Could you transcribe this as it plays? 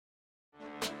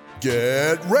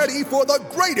Get ready for the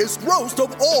greatest roast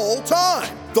of all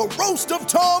time, the Roast of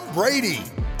Tom Brady,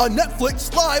 a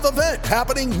Netflix live event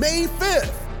happening May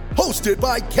 5th. Hosted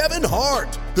by Kevin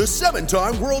Hart, the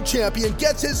 7-time world champion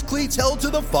gets his cleats held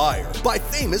to the fire by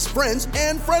famous friends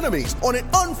and frenemies on an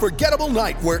unforgettable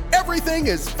night where everything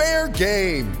is fair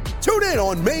game. Tune in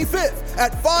on May 5th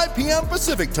at 5 p.m.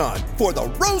 Pacific time for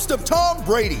the Roast of Tom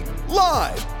Brady,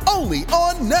 live only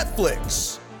on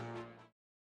Netflix.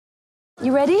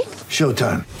 You ready?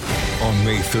 Showtime. On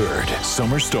May 3rd,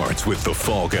 summer starts with The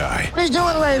Fall Guy. Let's do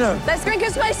it later. Let's drink a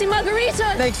spicy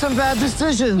margarita. Make some bad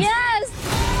decisions. Yes!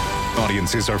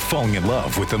 Audiences are falling in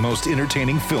love with the most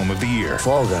entertaining film of the year.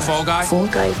 Fall Guy. Fall Guy? Fall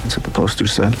Guy. That's what the poster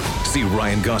said. See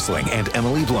Ryan Gosling and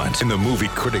Emily Blunt in the movie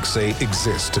critics say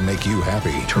exists to make you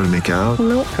happy. Trying to make it out?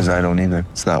 Nope. Because I don't either.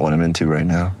 It's not what I'm into right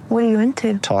now. What are you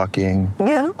into? Talking.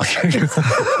 Yeah.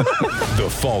 The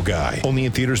Fall Guy. Only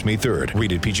in theaters May 3rd.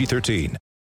 Rated PG-13.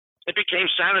 It became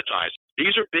sanitized.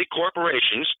 These are big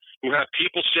corporations who have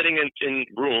people sitting in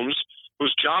rooms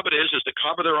whose job it is to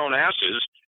cover their own asses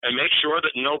and make sure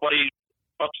that nobody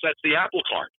upsets the apple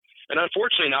cart. And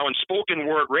unfortunately now in spoken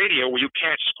word radio where you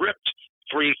can't script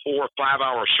 3, 4,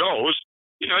 5-hour shows,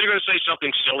 you're going to say something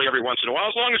silly every once in a while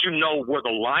as long as you know where the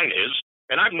line is.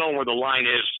 And I've known where the line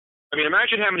is. I mean,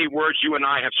 imagine how many words you and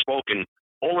I have spoken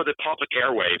over the public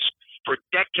airwaves for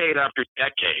decade after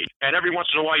decade, and every once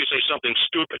in a while you say something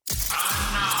stupid.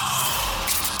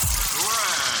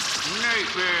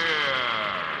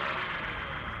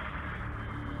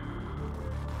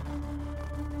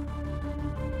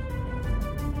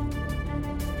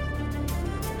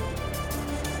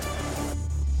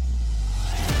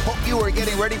 Hope you are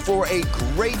getting ready for a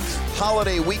great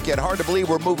holiday weekend. Hard to believe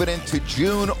we're moving into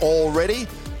June already.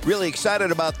 Really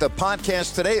excited about the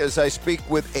podcast today as I speak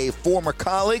with a former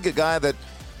colleague, a guy that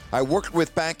I worked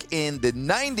with back in the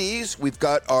 90s. We've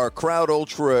got our Crowd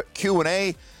Ultra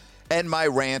Q&A and my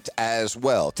rant as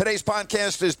well. Today's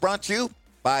podcast is brought to you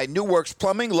by New Works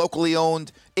Plumbing, locally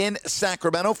owned in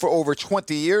Sacramento for over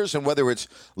 20 years. And whether it's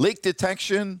leak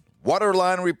detection, water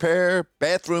line repair,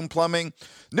 bathroom plumbing,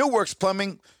 New Works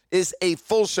Plumbing is a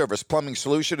full-service plumbing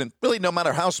solution, and really no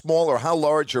matter how small or how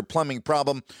large your plumbing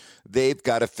problem, they've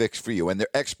got a fix for you. And their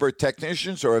expert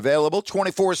technicians are available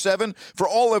 24/7 for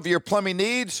all of your plumbing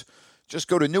needs. Just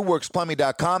go to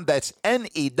newworksplumbing.com. That's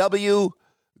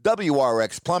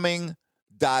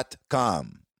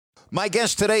NEWWRXplumbing.com. My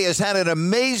guest today has had an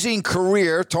amazing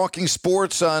career talking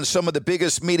sports on some of the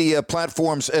biggest media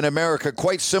platforms in America.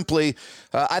 Quite simply,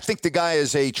 I think the guy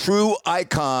is a true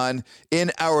icon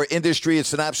in our industry.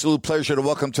 It's an absolute pleasure to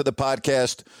welcome to the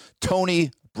podcast,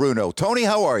 Tony Bruno. Tony,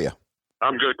 how are you?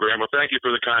 I'm good, Graham. Well, thank you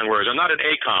for the kind words. I'm not an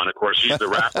Akon, of course. He's the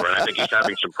rapper, and I think he's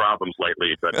having some problems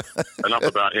lately. But enough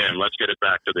about him. Let's get it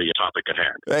back to the topic at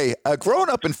hand. Hey,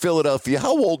 growing up in Philadelphia,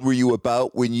 how old were you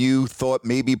about when you thought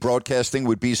maybe broadcasting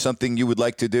would be something you would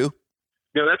like to do?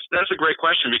 That's a great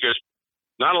question because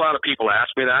not a lot of people ask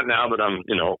me that now that I'm,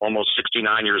 almost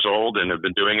 69 years old and have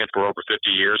been doing it for over 50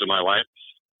 years of my life.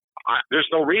 There's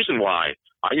no reason why.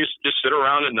 I used to just sit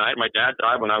around at night. My dad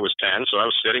died when I was 10, so I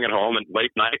was sitting at home and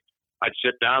late night. I'd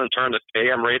sit down and turn the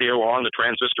AM radio on, the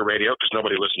transistor radio, because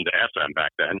nobody listened to FM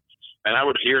back then. And I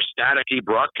would hear staticky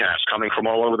broadcasts coming from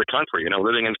all over the country.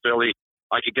 Living in Philly,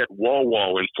 I could get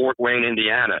WOWO in Fort Wayne,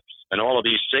 Indiana, and all of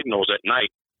these signals at night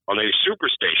on these super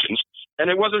stations. And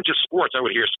it wasn't just sports. I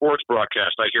would hear sports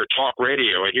broadcasts. I'd hear talk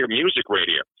radio. I'd hear music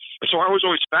radio. And so I was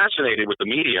always fascinated with the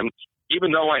medium,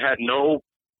 even though I had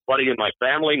nobody in my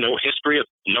family, no history of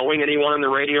knowing anyone in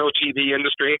the radio, TV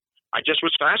industry. I just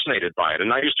was fascinated by it.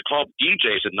 And I used to call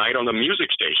DJs at night on the music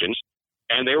stations,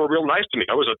 and they were real nice to me.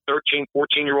 I was a 13,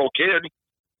 14-year-old kid,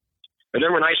 and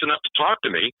they were nice enough to talk to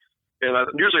me. And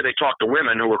usually they talk to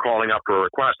women who were calling up for a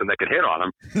request and they could hit on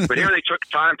them. But here they took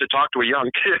time to talk to a young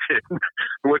kid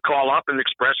who would call up and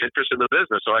express interest in the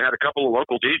business. So I had a couple of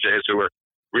local DJs who were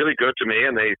really good to me,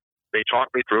 and they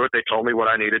talked me through it. They told me what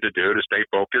I needed to do to stay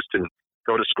focused and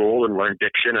go to school and learn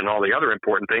diction and all the other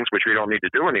important things, which we don't need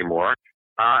to do anymore.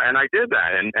 And I did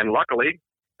that. And luckily,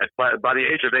 by the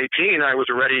age of 18, I was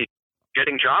already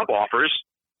getting job offers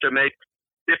to make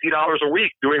 $50 a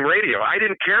week doing radio. I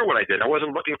didn't care what I did. I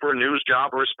wasn't looking for a news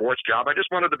job or a sports job. I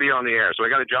just wanted to be on the air. So I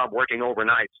got a job working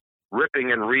overnight,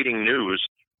 ripping and reading news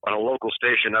on a local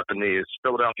station up in the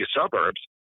Philadelphia suburbs.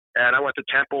 And I went to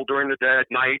Temple during the day at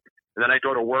night, and then I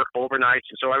go to work overnights.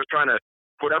 And so I was trying to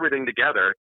put everything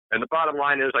together. And the bottom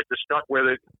line is I just stuck with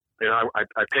it.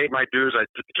 I paid my dues. It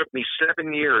took me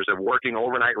 7 years of working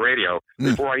overnight radio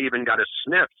before I even got a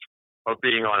sniff of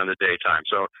being on in the daytime.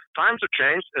 So times have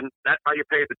changed, and that's how you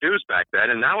paid the dues back then.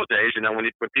 And nowadays, when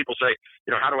people say,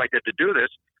 how do I get to do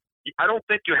this? I don't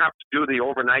think you have to do the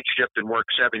overnight shift and work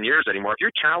 7 years anymore. If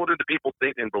you're talented, the people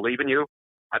think and believe in you,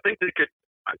 I think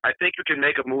you can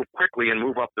make a move quickly and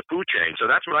move up the food chain. So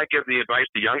that's what I give the advice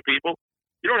to young people.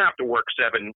 You don't have to work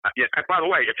 7. By the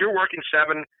way, if you're working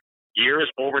 7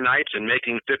 years overnights and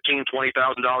making $15,000, $20,000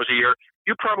 a year,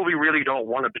 you probably really don't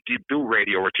want to do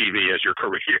radio or TV as your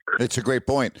career. It's a great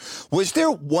point. Was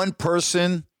there one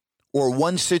person or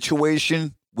one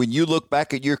situation when you look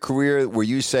back at your career where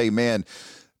you say, man,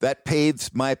 that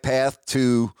paves my path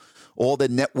to all the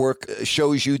network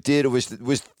shows you did? Or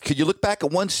could you look back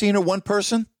at one scene or one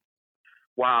person?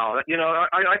 Wow.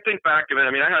 I think back to it.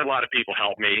 I mean, I had a lot of people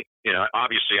help me.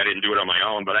 Obviously I didn't do it on my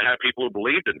own, but I had people who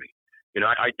believed in me.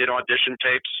 I did audition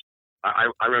tapes.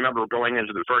 I remember going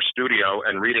into the first studio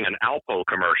and reading an Alpo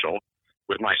commercial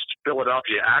with my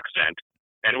Philadelphia accent,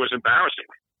 and it was embarrassing.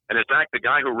 And in fact, the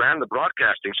guy who ran the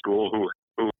broadcasting school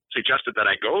who suggested that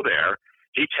I go there,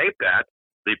 he taped that,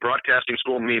 the broadcasting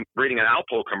school, me reading an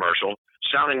Alpo commercial,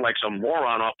 sounding like some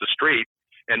moron off the street.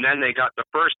 And then they got the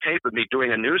first tape of me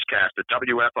doing a newscast at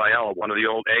WFIL, one of the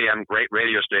old AM great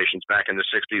radio stations back in the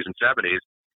 60s and 70s,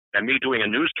 and me doing a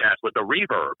newscast with a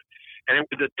reverb. And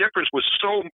the difference was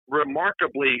so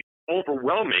remarkably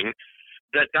overwhelming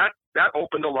that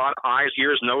opened a lot of eyes,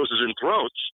 ears, noses, and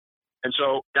throats. And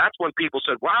so that's when people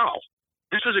said, wow,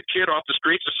 this is a kid off the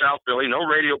streets of South Philly, no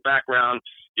radio background.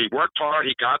 He worked hard,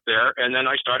 he got there, and then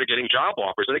I started getting job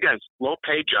offers. And again,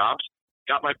 low-paid jobs,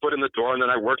 got my foot in the door, and then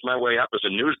I worked my way up as a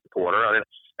news reporter. And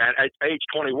at age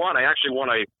 21, I actually won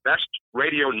a Best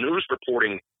Radio News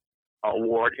Reporting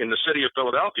Award in the city of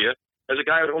Philadelphia as a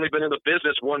guy who had only been in the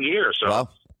business 1 year. So wow.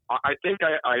 I think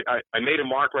I made a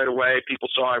mark right away. People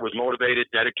saw I was motivated,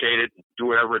 dedicated, do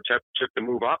whatever it took to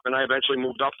move up, and I eventually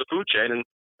moved up the food chain, and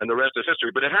the rest is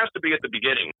history. But it has to be at the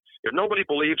beginning. If nobody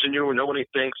believes in you and nobody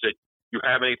thinks that you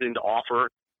have anything to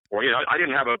offer, or I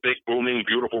didn't have a big, booming,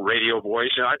 beautiful radio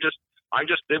voice. I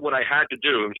just did what I had to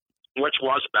do, which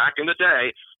was back in the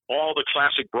day, all the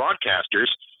classic broadcasters,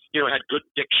 had good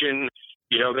diction.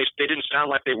 They didn't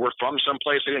sound like they were from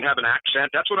someplace. They didn't have an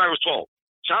accent. That's what I was told.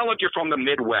 Sound like you're from the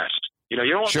Midwest. You don't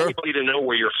want anybody to know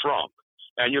where you're from.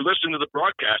 And you listen to the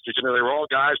broadcasters, they were all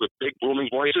guys with big booming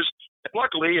voices. And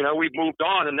luckily, we've moved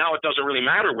on, and now it doesn't really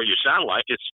matter what you sound like.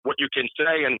 It's what you can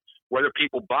say and whether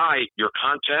people buy your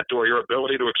content or your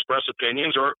ability to express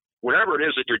opinions or whatever it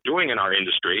is that you're doing in our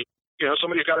industry.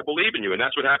 Somebody's got to believe in you. And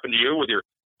that's what happened to you with your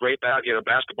great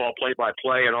basketball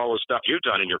play-by-play and all the stuff you've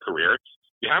done in your career.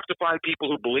 You have to find people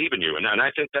who believe in you. And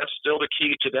I think that's still the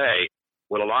key today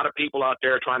with a lot of people out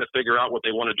there trying to figure out what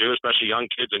they want to do, especially young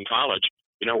kids in college.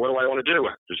 What do I want to do?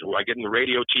 Do I get in the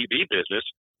radio TV business?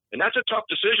 And that's a tough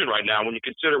decision right now when you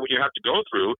consider what you have to go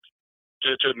through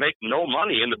to make no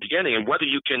money in the beginning and whether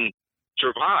you can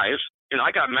survive. I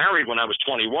got married when I was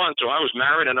 21, so I was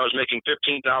married and I was making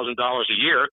 $15,000 a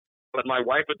year. But my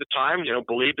wife at the time,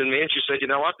 believed in me, and she said, you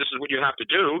know what, this is what you have to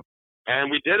do.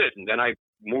 And we did it. And then I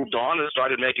moved on and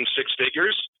started making six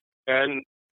figures, and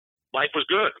life was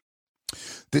good.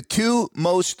 The two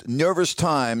most nervous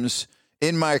times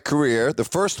in my career, the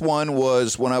first one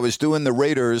was when I was doing the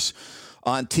Raiders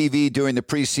on TV during the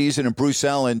preseason, and Bruce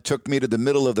Allen took me to the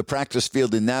middle of the practice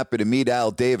field in Napa to meet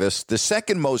Al Davis. The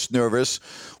second most nervous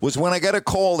was when I got a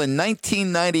call in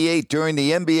 1998 during the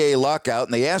NBA lockout,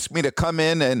 and they asked me to come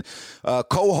in and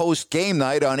co-host Game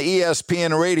Night on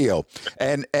ESPN Radio.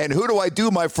 And who do I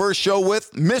do my first show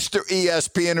with? Mr.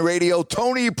 ESPN Radio,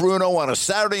 Tony Bruno, on a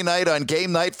Saturday night on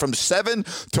Game Night from 7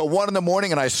 till 1 in the morning.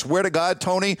 And I swear to God,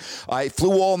 Tony, I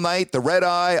flew all night, the red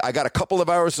eye. I got a couple of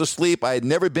hours of sleep. I had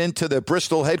never been to the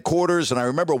Bristol headquarters, and I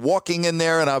remember walking in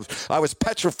there, and I was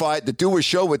petrified to do a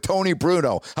show with Tony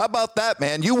Bruno. How about that,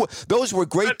 man? Those were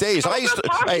great days. I used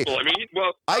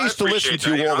to listen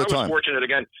to you all the time. I was fortunate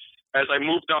again. As I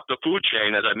moved up the food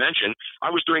chain, as I mentioned,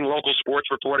 I was doing local sports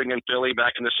reporting in Philly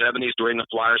back in the 70s during the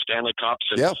Flyers Stanley Cups.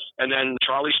 And then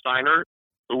Charlie Steiner,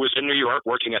 who was in New York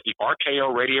working at the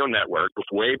RKO radio network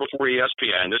way before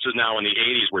ESPN. This is now in the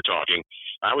 80s we're talking.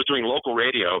 I was doing local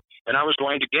radio, and I was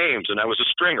going to games, and I was a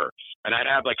stringer. And I'd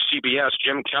have, like, CBS,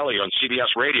 Jim Kelly on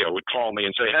CBS Radio would call me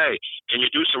and say, hey, can you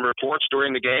do some reports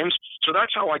during the games? So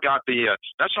that's how I got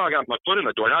my foot in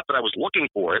the door. Not that I was looking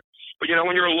for it, but,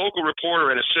 when you're a local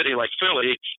reporter in a city like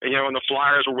Philly, and, and the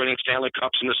Flyers were winning Stanley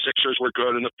Cups, and the Sixers were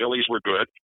good, and the Phillies were good,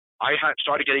 I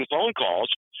started getting phone calls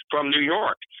from New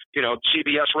York,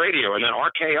 CBS Radio, and then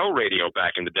RKO Radio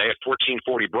back in the day at 1440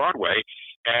 Broadway.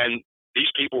 And these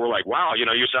people were like, wow, you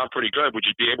sound pretty good. Would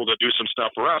you be able to do some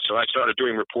stuff for us? So I started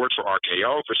doing reports for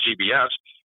RKO, for CBS.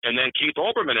 And then Keith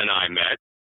Olbermann and I met,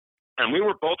 and we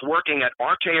were both working at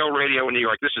RKO Radio in New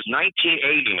York. This is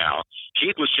 1980 now.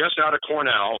 Keith was just out of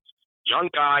Cornell, young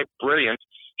guy, brilliant,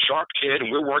 sharp kid,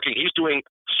 and we're working. He's doing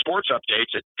sports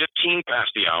updates at 15 past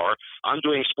the hour. I'm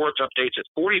doing sports updates at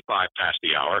 45 past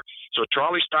the hour. So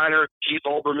Charlie Steiner, Keith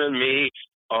Olbermann, me,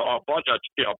 a bunch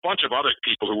of other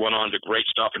people who went on to great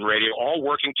stuff in radio, all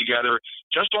working together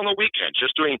just on the weekend,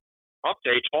 just doing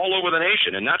updates all over the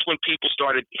nation. And that's when people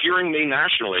started hearing me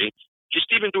nationally,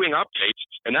 just even doing updates.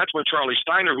 And that's when Charlie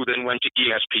Steiner, who then went to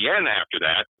ESPN after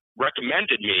that,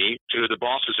 recommended me to the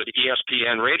bosses at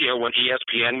ESPN Radio when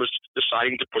ESPN was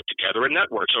deciding to put together a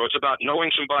network. So it's about knowing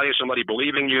somebody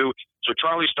believing you. So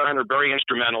Charlie Steiner, very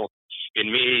instrumental in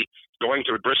me going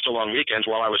to Bristol on weekends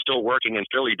while I was still working in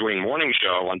Philly doing morning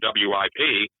show on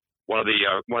WIP, one of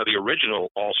the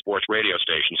original all sports radio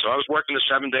stations. So I was working the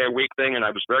 7-day-a-week thing, and I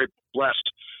was very blessed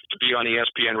to be on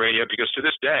ESPN Radio because to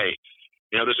this day,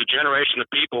 there's a generation of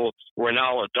people who are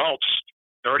now adults,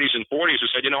 30s and 40s, who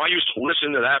said, I used to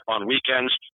listen to that on weekends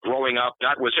growing up.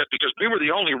 That was it, because we were the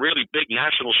only really big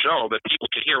national show that people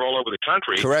could hear all over the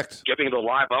country. Correct. Giving the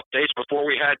live updates before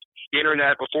we had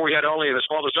internet, before we had all this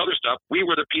other stuff. We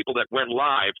were the people that went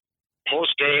live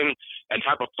post-game and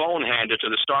have a phone handed to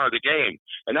the star of the game.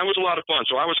 And that was a lot of fun.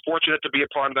 So I was fortunate to be a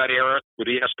part of that era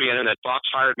with ESPN, and that Fox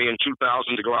hired me in 2000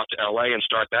 to go out to L.A. and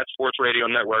start that sports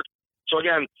radio network. So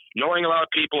again, knowing a lot of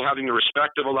people, having the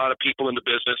respect of a lot of people in the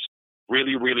business,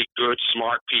 really, really good,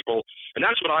 smart people. And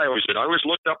that's what I always did. I always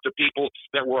looked up to people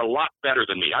that were a lot better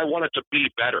than me. I wanted to be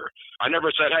better. I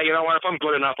never said, hey, you know what, if I'm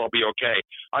good enough, I'll be okay.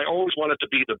 I always wanted to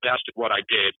be the best at what I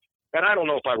did. And I don't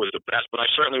know if I was the best, but I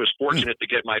certainly was fortunate to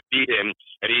get my feet in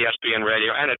at ESPN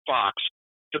Radio and at Fox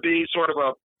to be sort of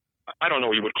I don't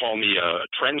know, you would call me a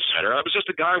trendsetter. I was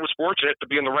just a guy who was fortunate to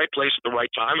be in the right place at the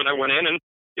right time. And I went in and,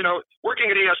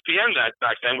 working at ESPN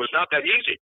back then was not that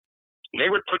easy. They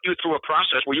would put you through a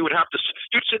process where you'd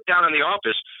sit down in the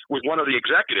office with one of the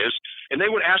executives, and they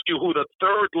would ask you who the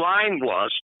third line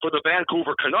was for the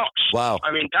Vancouver Canucks. Wow.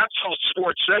 I mean, that's how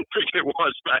sports-centric it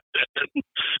was back then.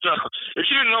 So if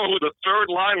you didn't know who the third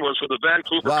line was for the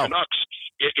Vancouver Canucks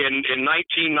in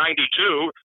 1992,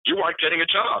 you weren't getting a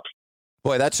job.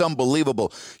 Boy, that's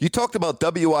unbelievable. You talked about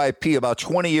WIP about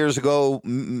 20 years ago,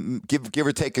 give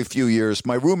or take a few years.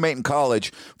 My roommate in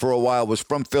college for a while was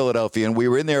from Philadelphia, and we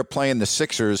were in there playing the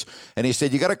Sixers, and he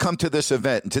said, you got to come to this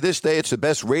event. And to this day, it's the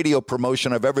best radio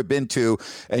promotion I've ever been to,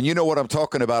 and you know what I'm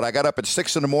talking about. I got up at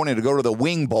 6 in the morning to go to the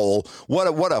Wing Bowl. What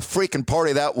a freaking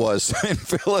party that was in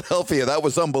Philadelphia. That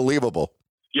was unbelievable.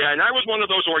 Yeah, and that was one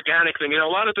of those organic things. A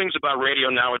lot of things about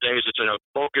radio nowadays, it's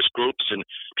focus groups and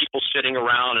people sitting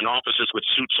around in offices with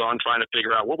suits on trying to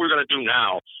figure out what we're going to do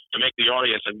now to make the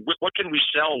audience and what can we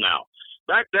sell now.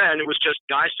 Back then, it was just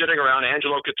guys sitting around.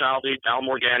 Angelo Cataldi, Al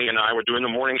Morgani, and I were doing the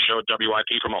morning show at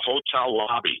WIP from a hotel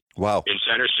lobby in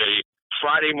Center City.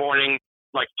 Friday morning,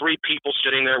 like 3 people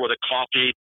sitting there with a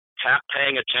coffee, half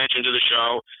paying attention to the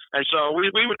show. And so we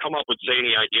would come up with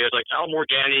zany ideas. Like Al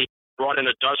Morgani brought in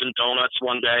a dozen donuts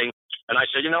one day, and I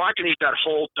said, I can eat that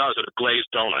whole dozen of glazed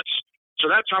donuts. So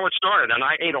that's how it started, and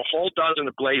I ate a whole dozen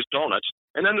of glazed donuts,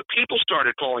 and then the people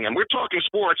started calling in. We're talking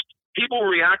sports. People were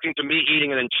reacting to me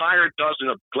eating an entire dozen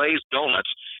of glazed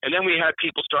donuts, and then we had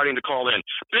people starting to call in.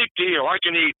 Big deal. I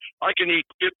can eat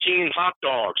 15 hot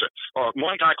dogs. Or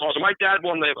one guy calls, my dad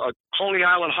won the Coney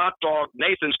Island hot dog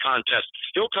Nathan's contest.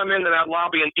 He'll come into that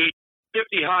lobby and eat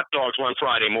 50 hot dogs one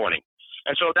Friday morning.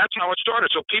 And so that's how it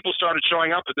started. So people started showing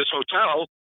up at this hotel,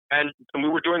 and we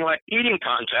were doing like eating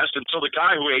contests. And so the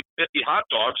guy who ate 50 hot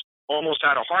dogs almost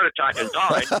had a heart attack and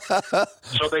died.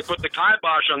 So they put the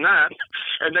kibosh on that,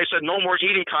 and they said no more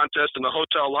eating contest in the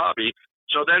hotel lobby.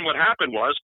 So then what happened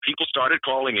was people started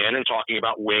calling in and talking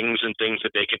about wings and things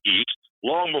that they could eat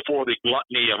long before the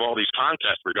gluttony of all these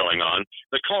contests were going on.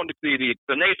 The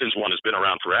Nathan's one has been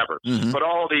around forever. Mm-hmm. But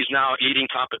all of these now eating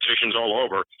competitions all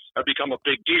over have become a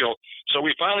big deal. So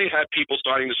we finally had people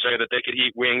starting to say that they could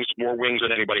eat wings, more wings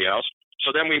than anybody else. So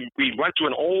then we went to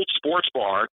an old sports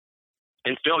bar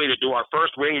in Philly to do our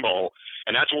first Wing Bowl,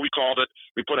 and that's what we called it.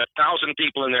 We put 1,000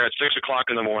 people in there at 6 o'clock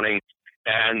in the morning,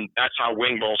 and that's how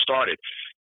Wing Bowl started.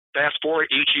 Fast forward,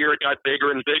 each year it got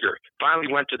bigger and bigger.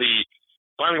 Finally went to the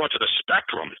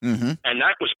Spectrum, and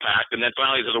that was packed, and then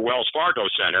finally to the Wells Fargo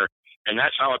Center, and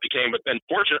that's how it became. But then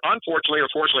unfortunately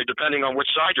or fortunately, depending on which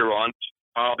side you're on,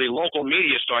 the local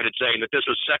media started saying that this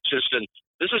was sexist, and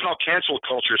this is how cancel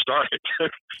culture started.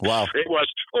 Wow. It was,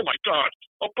 oh my God,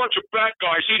 a bunch of fat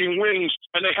guys eating wings,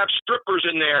 and they have strippers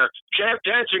in there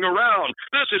dancing around.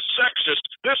 This is sexist.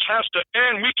 This has to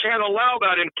end. We can't allow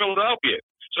that in Philadelphia.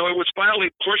 So it was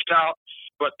finally pushed out,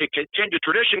 but the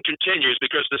tradition continues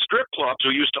because the strip clubs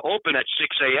who used to open at 6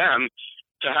 a.m.,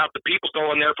 to have the people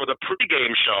go in there for the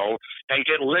pregame show and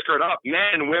get liquored up.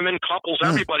 Men, women, couples,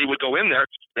 everybody would go in there.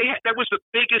 That was the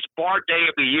biggest bar day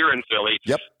of the year in Philly.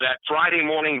 Yep. That Friday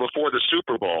morning before the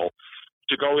Super Bowl,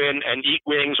 to go in and eat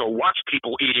wings or watch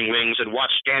people eating wings and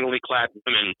watch scantily clad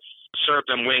women serve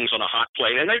them wings on a hot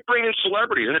plate. And they bring in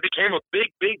celebrities, and it became a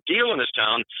big, big deal in this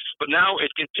town. But now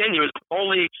it continues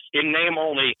only in name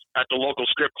only at the local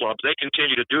strip clubs. They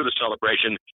continue to do the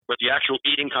celebration, but the actual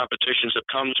eating competitions have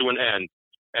come to an end.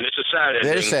 And it's a sad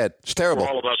ending. It is sad. It's terrible. For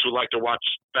all of us who like to watch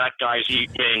fat guys eat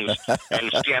wings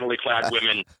and scantily clad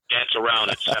women dance around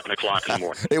at 7 o'clock in the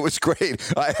morning. It was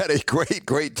great. I had a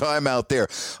great time out there.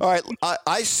 All right,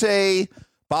 I say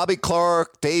Bobby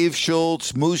Clark, Dave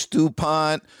Schultz, Moose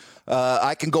DuPont.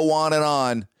 I can go on and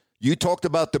on. You talked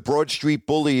about the Broad Street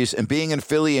Bullies and being in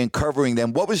Philly and covering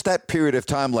them. What was that period of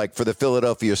time like for the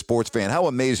Philadelphia sports fan? How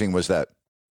amazing was that?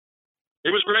 It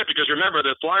was great because, remember,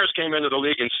 the Flyers came into the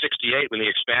league in '68 when the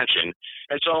expansion.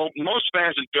 And so most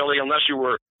fans in Philly, unless you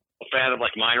were a fan of,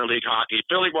 like, minor league hockey,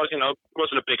 Philly wasn't a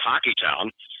big hockey town.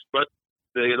 But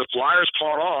the Flyers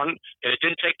caught on, and it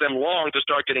didn't take them long to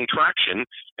start getting traction.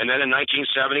 And then in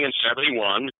 1970 and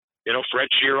 71, Fred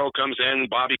Shero comes in,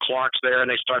 Bobby Clark's there, and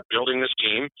they start building this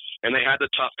team. And they had the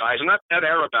tough guys. And that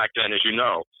era back then, as you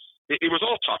know, it was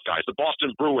all tough guys. The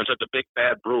Boston Bruins had the big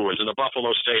bad Bruins and the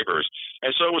Buffalo Sabres.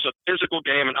 And so it was a physical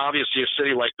game, and obviously a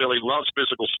city like Philly loves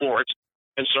physical sports.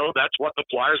 And so that's what the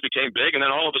Flyers became big. And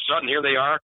then all of a sudden, here they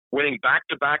are winning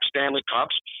back-to-back Stanley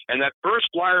Cups. And that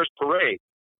first Flyers parade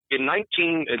in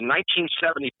 1974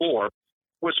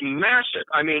 was massive.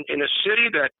 I mean, in a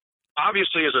city that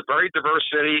obviously is a very diverse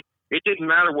city, it didn't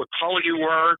matter what color you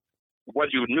were,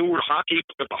 whether you knew hockey,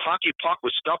 if the hockey puck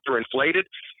was stuffed or inflated.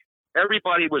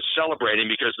 Everybody was celebrating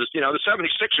because the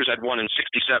 76ers had won in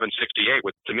 67-68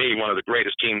 with, to me, one of the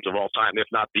greatest teams of all time,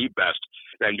 if not the best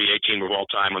NBA team of all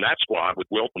time on that squad with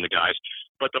Wilt and the guys.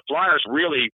 But the Flyers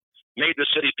really made the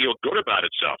city feel good about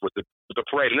itself with the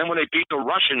parade. And then when they beat the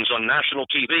Russians on national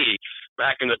TV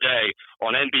back in the day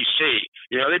on NBC,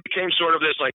 they became sort of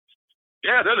this like,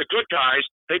 yeah, they're the good guys.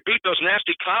 They beat those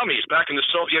nasty commies back in the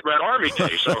Soviet Red Army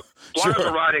days. So Flyers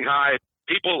are riding high.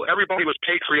 Everybody was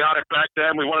patriotic back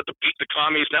then. We wanted to beat the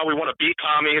commies. Now we want to be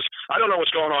commies. I don't know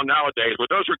what's going on nowadays,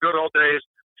 but those were good old days.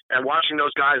 And watching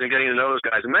those guys and getting to know those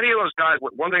guys. And many of those guys,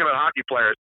 one thing about hockey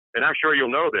players, and I'm sure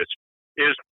you'll know this,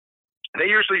 is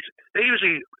they usually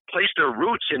place their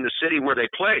roots in the city where they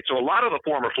played. So a lot of the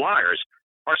former Flyers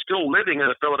are still living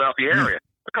in the Philadelphia area.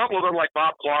 A couple of them, like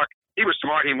Bob Clark, he was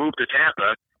smart. He moved to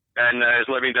Tampa and is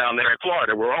living down there in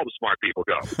Florida where all the smart people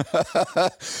go.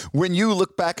 When you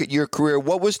look back at your career,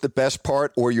 what was the best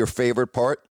part or your favorite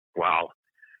part? Wow.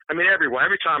 I mean, every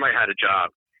time I had a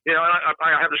job,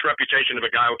 I have this reputation of a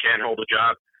guy who can't hold a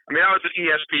job. I mean, I was at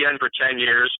ESPN for 10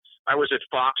 years. I was at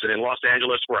Fox and in Los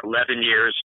Angeles for 11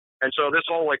 years. And so this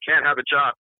whole, can't have a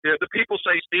job. The people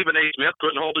say Stephen A. Smith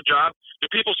couldn't hold a job. The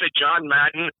people say John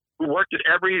Madden, who worked at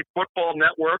every football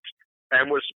network and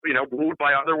was, wooed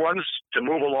by other ones to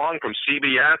move along from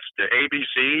CBS to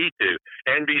ABC to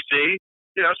NBC.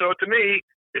 So to me,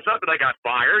 it's not that I got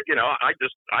fired.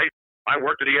 I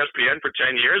worked at ESPN for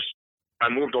 10 years. I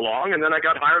moved along, and then I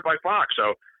got hired by Fox.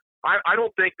 So I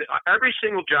don't think that every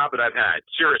single job that I've had,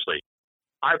 seriously,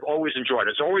 I've always enjoyed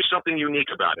it. There's always something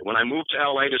unique about it. When I moved to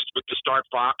L.A. to start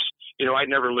Fox, I'd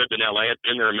never lived in L.A. I'd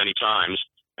been there many times.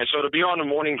 And so to be on the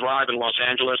morning drive in Los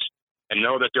Angeles and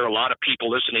know that there are a lot of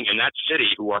people listening in that city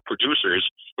who are producers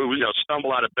who,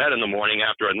 stumble out of bed in the morning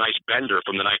after a nice bender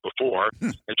from the night before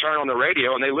and turn on the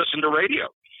radio and they listen to radio.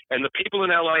 And the people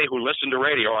in L.A. who listen to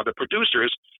radio are the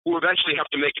producers who eventually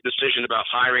have to make a decision about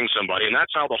hiring somebody. And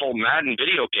that's how the whole Madden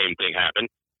video game thing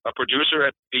happened. A producer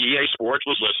at the EA Sports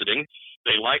was listening.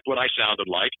 They liked what I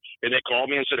sounded like. And they called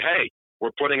me and said, hey,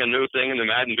 we're putting a new thing in the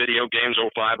Madden video games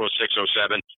 05, 06,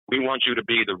 07. We want you to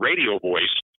be the radio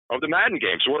voice of the Madden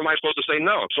game. So what am I supposed to say?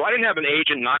 No. So I didn't have an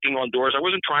agent knocking on doors. I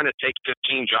wasn't trying to take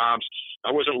 15 jobs.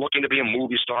 I wasn't looking to be a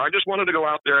movie star. I just wanted to go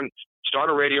out there and start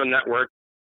a radio network,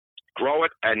 grow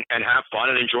it, and have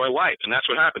fun and enjoy life. And that's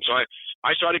what happened. So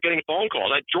I started getting phone calls.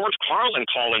 I had George Carlin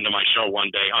call into my show one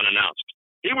day unannounced.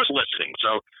 He was listening.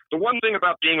 So the one thing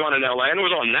about being on in L.A., and it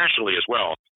was on nationally as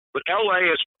well, but L.A.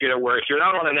 is, where if you're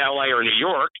not on in L.A. or New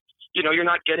York, you're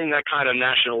not getting that kind of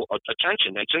national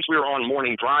attention. And since we were on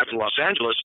Morning Drive in Los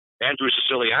Angeles, Andrew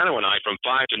Siciliano and I, from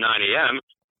 5 to 9 a.m.,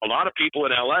 a lot of people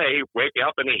in L.A. wake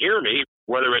up and they hear me,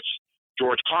 whether it's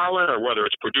George Carlin or whether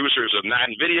it's producers of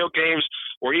Madden video games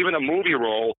or even a movie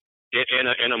role in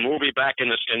a movie back in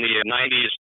the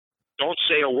 90s. Don't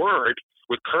Say a Word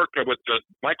with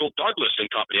Michael Douglas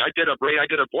and company. I did a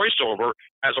voiceover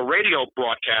as a radio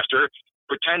broadcaster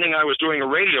pretending I was doing a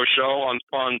radio show on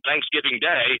Thanksgiving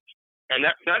Day, and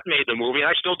that made the movie, and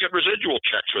I still get residual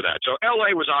checks for that. So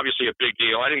L.A. was obviously a big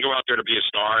deal. I didn't go out there to be a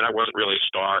star, and I wasn't really a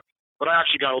star, but I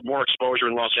actually got more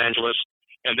exposure in Los Angeles.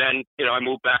 And then, I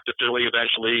moved back to Philly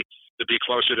eventually to be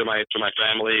closer to my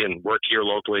family and work here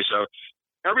locally. So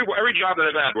every job that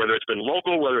I've had, whether it's been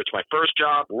local, whether it's my first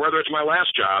job, whether it's my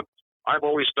last job, I've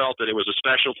always felt that it was a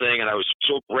special thing, and I was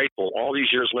so grateful all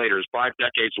these years later, 5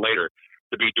 decades later,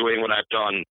 to be doing what I've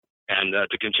done and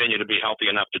to continue to be healthy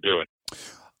enough to do it.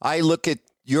 I look at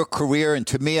your career, and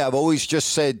to me, I've always just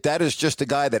said that is just a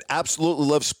guy that absolutely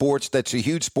loves sports, that's a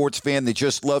huge sports fan, that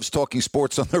just loves talking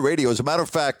sports on the radio. As a matter of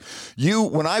fact,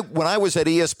 when I was at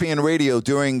ESPN Radio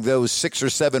during those 6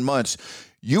 or 7 months,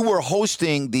 you were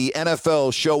hosting the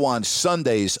NFL show on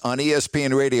Sundays on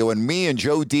ESPN Radio, and me and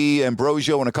Joe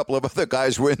D'Ambrosio and a couple of other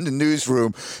guys were in the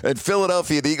newsroom. In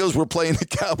Philadelphia, the Eagles were playing the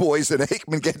Cowboys, and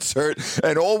Aikman gets hurt,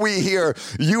 and all we hear,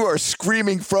 you are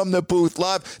screaming from the booth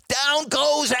live, "Down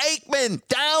goes Aikman!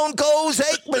 Down goes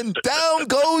Aikman! Down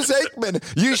goes Aikman!"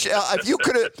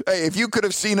 If you could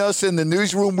have seen us in the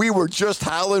newsroom, we were just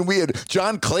howling. We had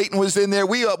John Clayton was in there.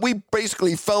 We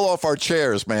basically fell off our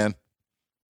chairs, man.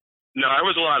 No, it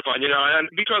was a lot of fun, and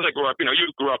because I grew up, you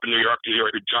grew up in New York, you're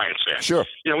a Giants fan. Sure.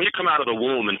 When you come out of the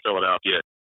womb in Philadelphia,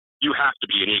 you have to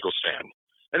be an Eagles fan.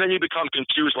 And then you become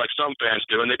confused like some fans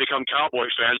do, and they become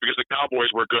Cowboys fans because the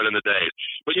Cowboys were good in the day.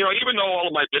 But, even though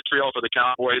all of my vitriol for the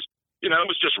Cowboys, it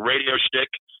was just radio shtick.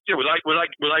 Was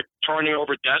I turning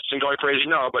over desks and going crazy?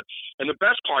 No, and the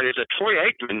best part is that Troy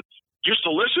Aikman used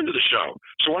to listen to the show.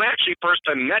 So when I actually first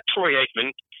time met Troy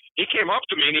Aikman, he came up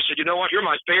to me and he said, "You know what? You're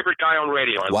my favorite guy on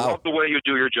radio. I love the way you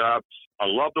do your job. I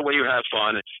love the way you have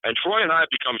fun." And Troy and I have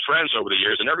become friends over the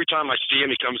years. And every time I see him,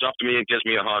 he comes up to me and gives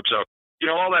me a hug. So,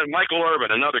 all that, Michael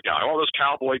Irvin, another guy, all those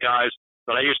Cowboy guys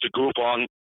that I used to goof on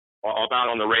about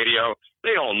on the radio,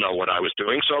 they all know what I was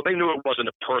doing. So they knew it wasn't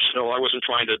personal. I wasn't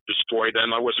trying to destroy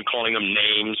them. I wasn't calling them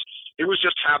names. It was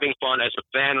just having fun as a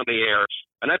fan on the air.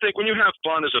 And I think when you have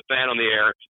fun as a fan on the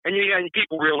air, and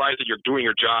people realize that you're doing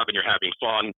your job and you're having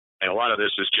fun, and a lot of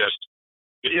this is just,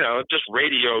 just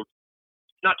radio,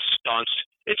 not stunts.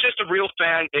 It's just a real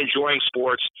fan enjoying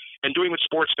sports and doing what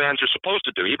sports fans are supposed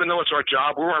to do. Even though it's our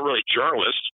job, we weren't really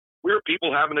journalists. We were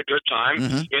people having a good time.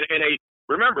 Mm-hmm.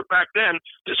 Remember, back then,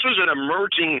 this was an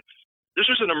emerging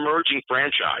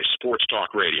franchise, sports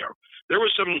talk radio. There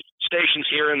were some stations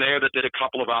here and there that did a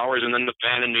couple of hours, and then the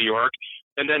Fan in New York.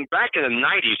 And then back in the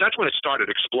 90s, that's when it started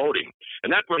exploding.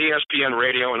 And that's when ESPN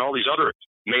Radio and all these other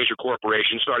major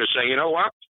corporations started saying, you know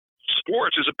what?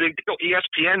 Sports is a big deal.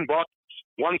 ESPN bought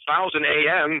 1000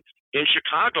 AM in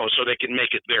Chicago so they can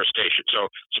make it their station. So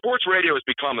sports radio has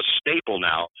become a staple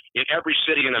now in every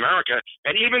city in America.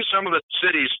 And even some of the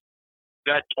cities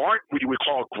that aren't what we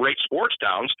call great sports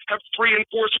towns have 3 and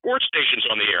 4 sports stations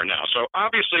on the air now. So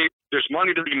obviously there's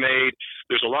money to be made.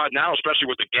 There's a lot now, especially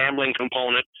with the gambling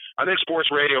component. I think sports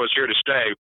radio is here to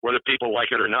stay, whether people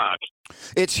like it or not.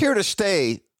 It's here to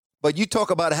stay. But you talk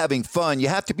about having fun. You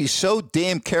have to be so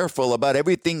damn careful about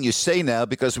everything you say now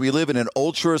because we live in an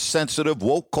ultra-sensitive,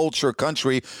 woke culture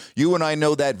country. You and I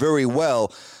know that very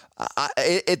well.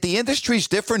 The industry's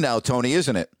different now, Tony,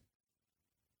 isn't it?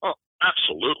 Oh,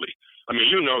 absolutely. I mean,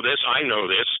 you know this. I know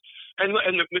this. And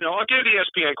I'll give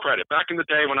ESPN credit. Back in the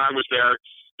day when I was there,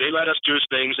 they let us do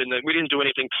things, and we didn't do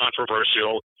anything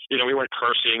controversial. We weren't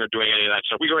cursing or doing any of that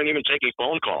stuff. We weren't even taking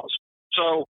phone calls.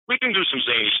 So we can do some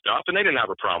zany stuff, and they didn't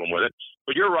have a problem with it.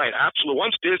 But you're right, absolutely.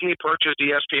 Once Disney purchased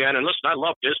ESPN, and listen, I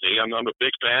love Disney. I'm a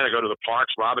big fan. I go to the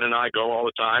parks. Robin and I go all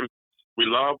the time. We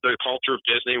love the culture of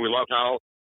Disney. We love how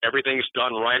everything's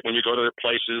done right when you go to their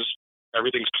places.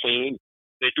 Everything's clean.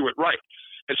 They do it right.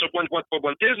 And so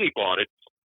when Disney bought it,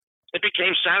 it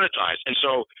became sanitized. And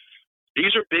so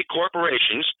these are big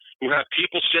corporations who have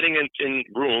people sitting in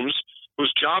rooms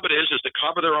whose job it is to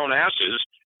cover their own asses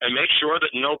and make sure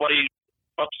that nobody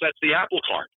upsets the apple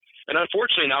cart. And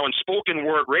unfortunately now in spoken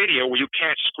word radio where you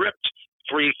can't script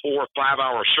 3, 4,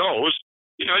 5-hour shows,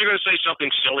 you're going to say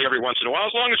something silly every once in a while,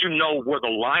 as long as you know where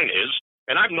the line is.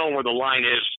 And I've known where the line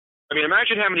is. I mean,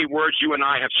 imagine how many words you and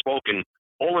I have spoken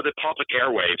over the public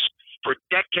airwaves for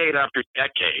decade after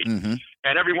decade. Mm-hmm.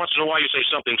 And every once in a while you say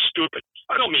something stupid.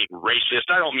 I don't mean racist.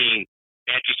 I don't mean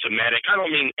anti-Semitic. I don't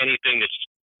mean anything that's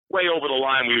way over the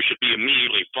line where you should be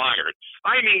immediately fired.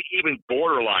 I mean even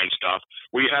borderline stuff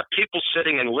where you have people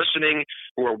sitting and listening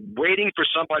who are waiting for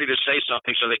somebody to say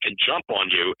something so they can jump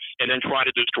on you and then try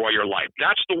to destroy your life.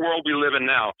 That's the world we live in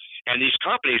now. And these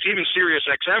companies, even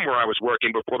SiriusXM where I was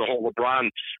working before the whole LeBron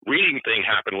reading thing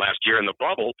happened last year in the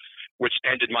bubble, which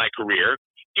ended my career,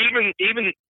 even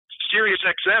Sirius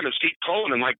XM and Steve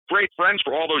Cohen and my great friends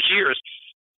for all those years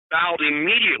bowed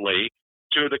immediately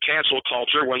to the cancel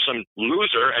culture when some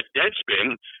loser at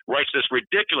Deadspin writes this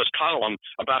ridiculous column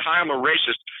about how I'm a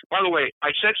racist. By the way,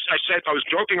 I said I was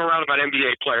joking around about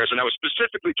NBA players, and I was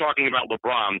specifically talking about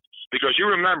LeBron because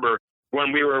you remember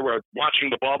when we were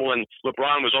watching the bubble and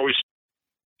LeBron was always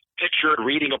pictured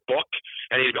reading a book,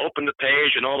 and he'd open the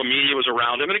page and all the media was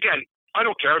around him. And again, I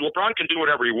don't care. LeBron can do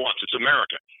whatever he wants. It's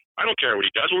America. I don't care what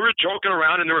he does. We were joking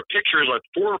around, and there were pictures, like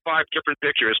 4 or 5 different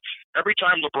pictures. Every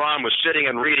time LeBron was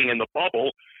sitting and reading in the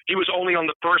bubble, he was only on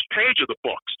the first page of the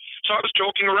books. So I was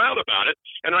joking around about it,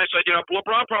 and I said,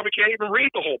 LeBron probably can't even read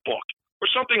the whole book,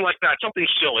 or something like that, something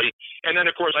silly. And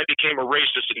then, of course, I became a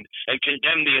racist and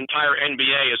condemned the entire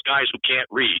NBA as guys who can't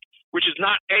read, which is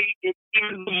not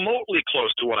even remotely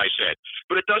close to what I said.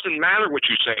 But it doesn't matter what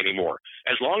you say anymore.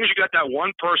 As long as you got that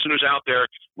one person who's out there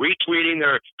retweeting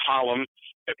their column,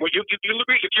 if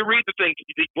you read the thing,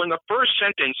 when the first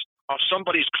sentence of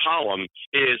somebody's column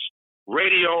is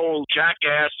radio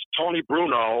jackass Tony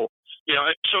Bruno,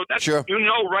 so that's sure.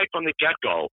 Right from the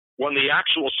get-go when the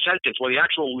actual sentence, when the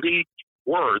actual lead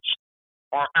words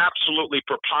are absolutely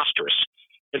preposterous.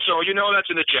 And so that's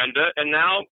an agenda, and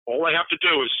now all I have to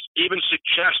do is even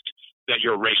suggest that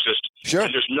you're racist, sure.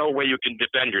 and there's no way you can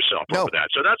defend yourself over that.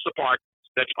 So that's the part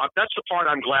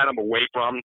I'm glad I'm away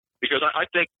from. Because I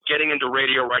think getting into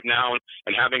radio right now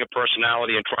and having a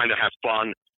personality and trying to have fun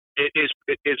is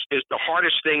the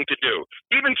hardest thing to do.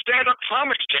 Even stand-up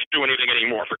comics can't do anything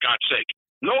anymore, for God's sake.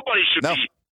 Nobody should be.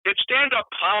 If stand-up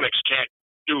comics can't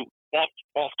do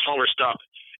off-color stuff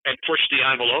and push the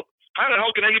envelope, how the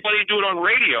hell can anybody do it on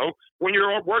radio when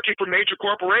you're working for major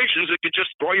corporations that could just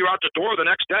throw you out the door the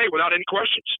next day without any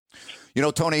questions?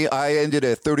 Tony, I ended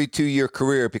a 32-year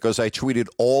career because I tweeted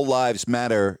all lives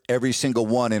matter, every single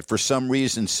one. And for some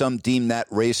reason, some deem that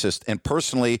racist. And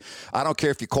personally, I don't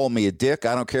care if you call me a dick.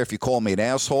 I don't care if you call me an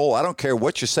asshole. I don't care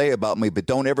what you say about me, but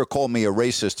don't ever call me a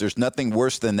racist. There's nothing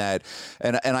worse than that.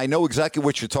 And I know exactly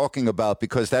what you're talking about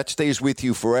because that stays with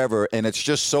you forever. And it's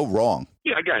just so wrong.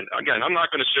 Yeah, again, I'm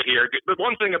not going to sit here. But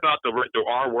one thing about the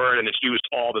R word, and it's used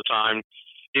all the time,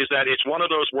 is that it's one of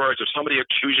those words, if somebody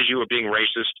accuses you of being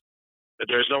racist,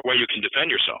 there's no way you can defend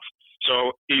yourself.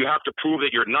 So you have to prove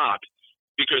that you're not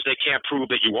because they can't prove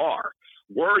that you are.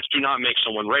 Words do not make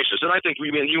someone racist. And I think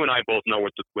you and I both know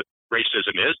what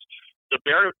racism is.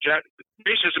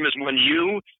 Racism is when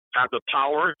you have the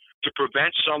power to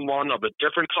prevent someone of a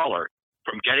different color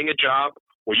from getting a job,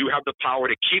 or you have the power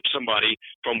to keep somebody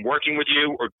from working with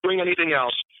you or doing anything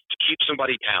else to keep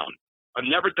somebody down. I've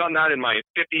never done that in my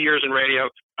 50 years in radio.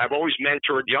 I've always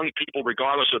mentored young people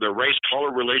regardless of their race,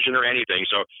 color, religion, or anything.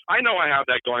 So I know I have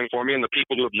that going for me, and the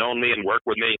people who have known me and worked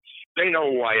with me, they know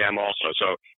who I am also.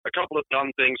 So a couple of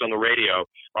dumb things on the radio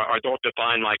don't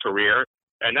define my career,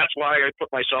 and that's why I put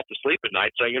myself to sleep at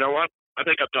night saying, you know what, I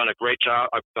think I've done a great job.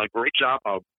 I've done a great job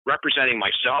of representing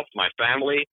myself, my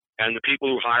family, and the people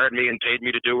who hired me and paid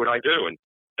me to do what I do. And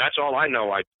that's all I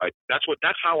know.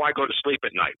 That's how I go to sleep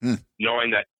at night,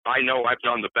 knowing that I know I've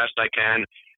done the best I can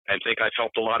and think I've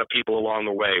helped a lot of people along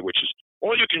the way, which is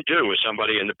all you can do as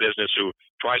somebody in the business who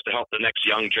tries to help the next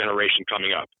young generation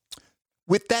coming up.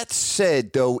 With that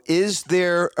said, though, is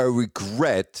there a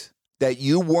regret that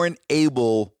you weren't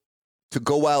able to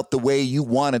go out the way you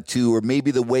wanted to, or maybe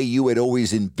the way you had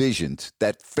always envisioned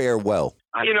that farewell?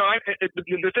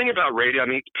 The thing about radio,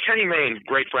 Kenny Mayne,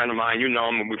 great friend of mine, you know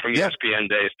him from the ESPN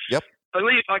days. Yep. At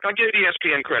least, I give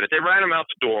ESPN credit. They ran him out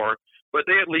the door, but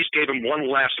they at least gave him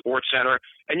one last Sports Center.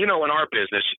 And, in our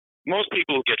business, most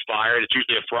people who get fired, it's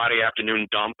usually a Friday afternoon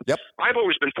dump. Yep. I've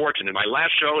always been fortunate. My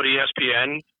last show at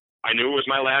ESPN, I knew it was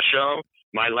my last show.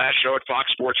 My last show at Fox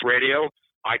Sports Radio,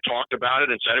 I talked about it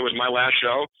and said it was my last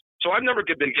show. So I've never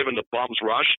been given the bum's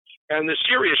rush. And the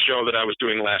Sirius show that I was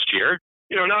doing last year,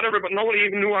 nobody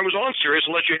even knew I was on Sirius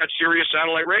unless you had Sirius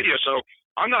satellite radio. So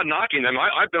I'm not knocking them.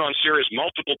 I've been on Sirius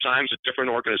multiple times at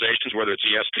different organizations, whether it's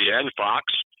ESPN, Fox,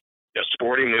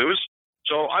 Sporting News.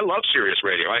 So I love Sirius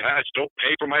radio. I still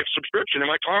pay for my subscription in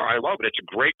my car. I love it. It's a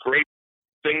great, great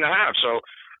thing to have. So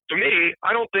to me,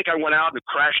 I don't think I went out and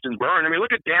crashed and burned.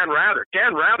 Look at Dan Rather.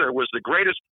 Dan Rather was the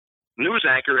greatest news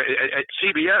anchor at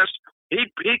CBS. He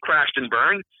crashed and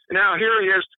burned. And now here he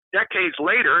is decades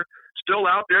later, still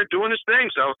out there doing his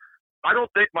thing. So I don't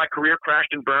think my career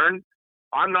crashed and burned.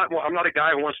 I'm not a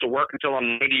guy who wants to work until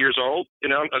I'm 80 years old.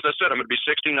 As I said, I'm going to be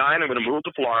 69. I'm going to move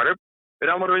to Florida,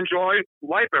 and I'm going to enjoy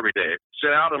life every day.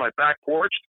 Sit out on my back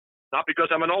porch, not because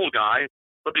I'm an old guy,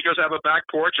 but because I have a back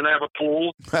porch and I have a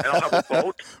pool and I'll have a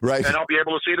boat, right. And I'll be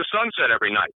able to see the sunset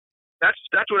every night. That's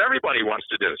what everybody wants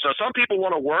to do. So some people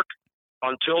want to work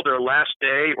until their last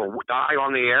day or die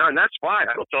on the air, and that's fine.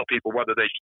 I don't tell people whether they,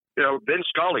 Vin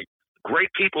Scully, great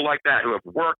people like that who have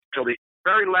worked till the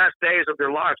very last days of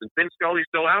their lives, and Vin Scully's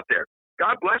still out there.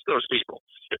 God bless those people.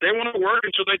 If they want to work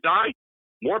until they die,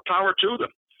 more power to them.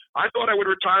 I thought I would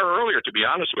retire earlier, to be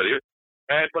honest with you,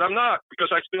 but I'm not, because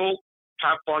I still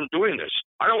have fun doing this.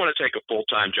 I don't want to take a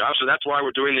full-time job, so that's why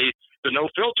we're doing the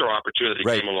no-filter opportunity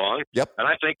came along. Yep. And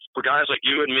I think for guys like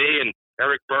you and me and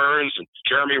Eric Burns and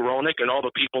Jeremy Roenick and all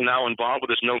the people now involved with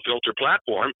this no-filter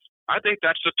platform, I think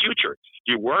that's the future.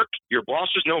 You work, your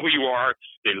bosses know who you are,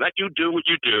 they let you do what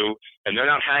you do, and they're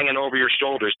not hanging over your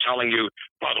shoulders telling you,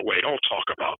 by the way, don't talk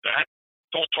about that.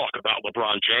 Don't talk about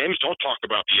LeBron James. Don't talk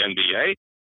about the NBA.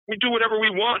 We do whatever we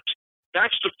want.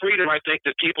 That's the freedom, I think,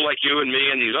 that people like you and me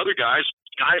and these other guys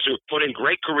who put in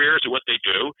great careers at what they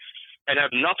do and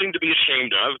have nothing to be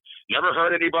ashamed of, never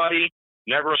hurt anybody,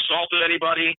 never assaulted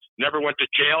anybody, never went to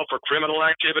jail for criminal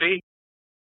activity.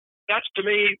 That's, to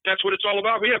me, that's what it's all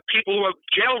about. We have people who have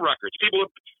jail records, people who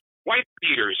have wife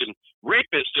beaters and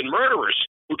rapists and murderers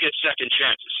who get second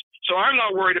chances. So I'm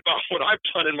not worried about what I've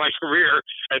done in my career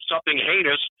as something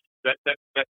heinous that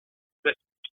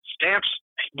stamps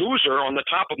loser on the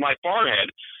top of my forehead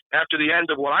after the end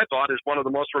of what I thought is one of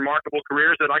the most remarkable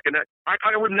careers that I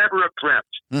would never have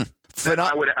dreamt that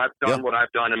I would have done what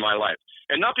I've done in my life.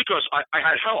 And not because I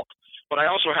had help, but I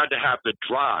also had to have the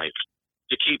drive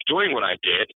to keep doing what I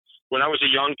did when I was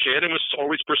a young kid and was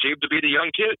always perceived to be the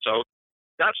young kid. So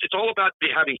it's all about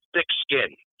having thick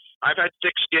skin. I've had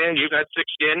thick skin. You've had thick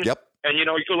skin. Yep. And, you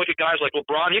can look at guys like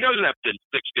LeBron. He doesn't have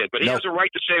thick skin, but he has a right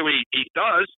to say what he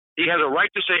does. He has a right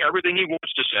to say everything he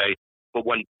wants to say. But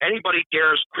when anybody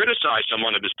dares criticize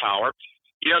someone of his power,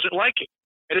 he doesn't like it.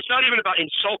 And it's not even about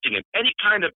insulting him. Any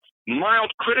kind of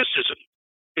mild criticism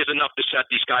is enough to set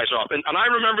these guys off. And I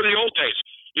remember the old days,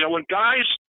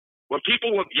 when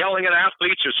people were yelling at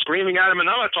athletes or screaming at them, and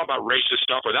I'm not talking about racist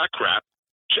stuff or that crap,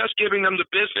 just giving them the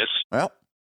business. Well,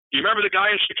 you remember the guy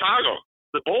in Chicago,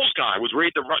 the Bulls guy, was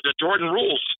reading the Jordan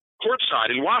rules courtside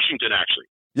in Washington, actually.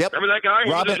 Yep. Remember that guy?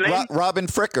 What was his name? Robin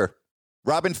Fricker.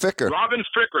 Robin Ficker.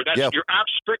 That's your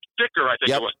Ficker, I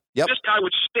think it was. Yep. This guy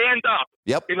would stand up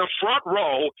in the front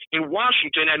row in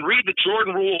Washington and read the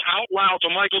Jordan rules out loud to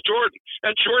Michael Jordan.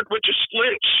 And Jordan would just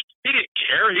flinch. He didn't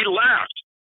care. He laughed.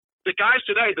 The guys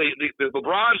today, the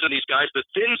LeBrons and these guys, the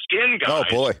thin-skinned guys.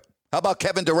 Oh, boy. How about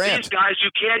Kevin Durant? These guys, you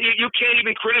can't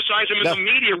even criticize them in the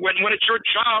media when it's your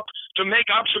job to make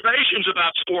observations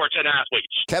about sports and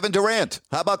athletes. Kevin Durant.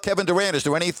 How about Kevin Durant? Is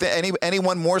there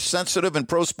anyone more sensitive in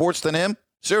pro sports than him?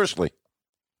 Seriously.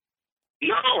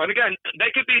 No, and again, they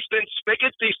could be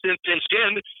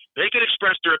thin-skinned. They could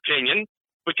express their opinion.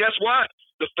 But guess what?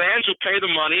 The fans who pay the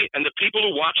money and the people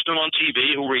who watch them on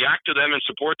TV, who react to them and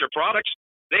support their products,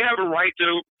 they have a right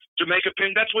to make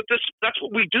opinion. That's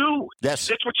what we do. Yes.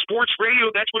 That's what sports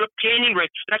radio, that's what opinion radio,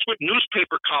 that's what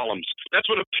newspaper columns, that's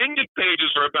what opinion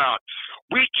pages are about.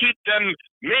 We keep them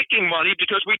making money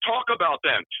because we talk about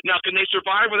them. Now, can they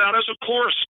survive without us? Of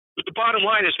course. But the bottom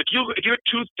line is if you're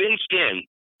too thin-skinned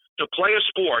to play a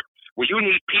sport where you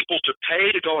need people to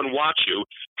pay to go and watch you,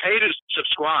 pay to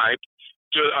subscribe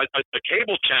to a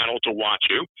cable channel to watch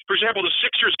you. For example, the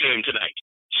Sixers game tonight.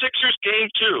 Sixers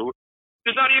game 2.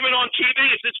 It's not even on TV.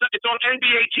 It's on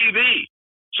NBA TV.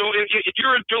 So if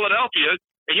you're in Philadelphia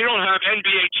and you don't have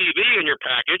NBA TV in your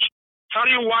package, how do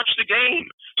you watch the game?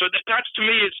 So that's to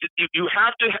me is you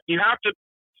have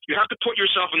to put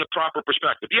yourself in the proper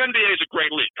perspective. The NBA is a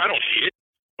great league. I don't hate it,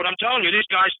 but I'm telling you, these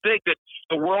guys think that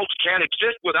the world can't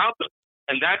exist without them.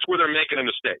 And that's where they're making a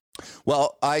mistake.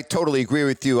 Well, I totally agree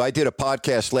with you. I did a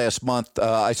podcast last month.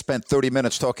 I spent 30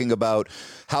 minutes talking about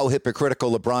how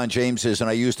hypocritical LeBron James is, and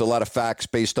I used a lot of facts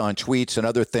based on tweets and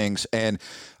other things. And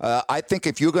I think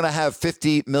if you're going to have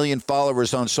 50 million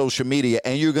followers on social media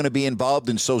and you're going to be involved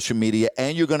in social media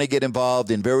and you're going to get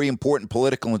involved in very important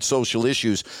political and social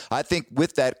issues, I think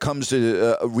with that comes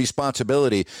a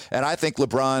responsibility. And I think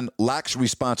LeBron lacks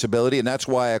responsibility, and that's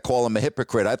why I call him a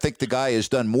hypocrite. I think the guy has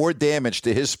done more damage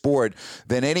to his sport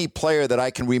than any player that I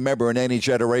can remember in any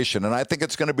generation. And I think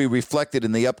it's going to be reflected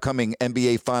in the upcoming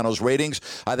NBA Finals ratings.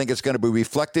 I think it's going to be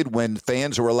reflected when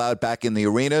fans are allowed back in the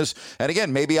arenas. And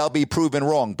again, maybe I'll be proven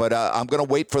wrong, but I'm going to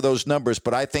wait for those numbers.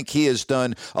 But I think he has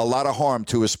done a lot of harm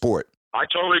to his sport. I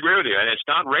totally agree with you. And it's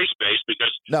not race-based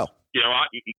because,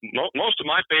 most of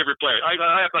my favorite players, I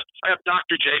have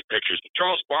Dr. J pictures.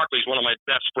 Charles Barkley is one of my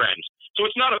best friends. So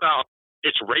it's not about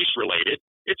it's race-related.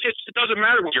 It doesn't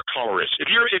matter what your color is.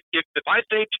 If I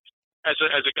think as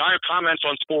a guy who comments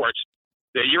on sports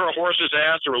that you're a horse's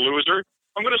ass or a loser,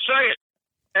 I'm going to say it,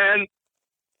 and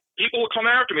people will come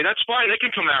after me. That's fine. They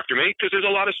can come after me because there's a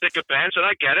lot of sycophants, and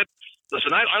I get it.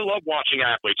 Listen, I love watching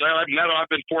athletes. I've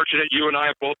been fortunate. You and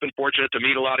I have both been fortunate to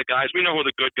meet a lot of guys. We know who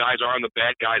the good guys are and the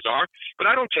bad guys are. But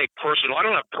I don't have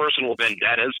personal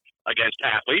vendettas against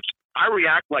athletes. I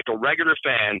react like a regular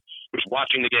fan who's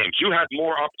watching the games. You had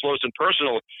more up close and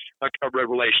personal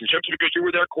relationships because you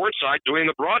were there courtside doing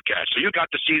the broadcast. So you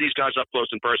got to see these guys up close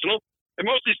and personal. And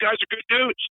most of these guys are good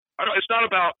dudes. It's not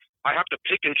about I have to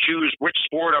pick and choose which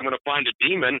sport I'm going to find a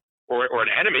demon or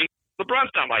an enemy.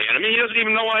 LeBron's not my enemy. He doesn't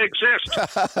even know I exist.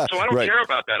 So I don't care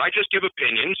about that. I just give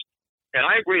opinions. And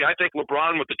I agree. I think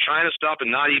LeBron with the China stuff and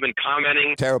not even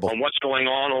commenting on what's going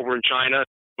on over in China,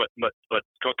 but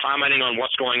commenting on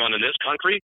what's going on in this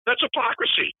country, that's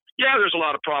hypocrisy. Yeah, there's a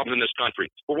lot of problems in this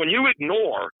country. But when you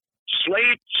ignore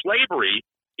slavery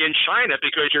in China,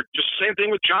 because you're just the same thing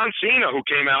with John Cena, who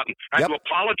came out and had to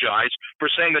apologize for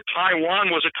saying that Taiwan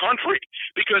was a country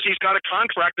because he's got a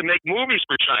contract to make movies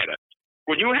for China.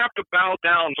 When you have to bow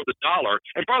down for the dollar,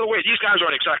 and by the way, these guys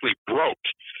aren't exactly broke.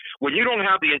 When you don't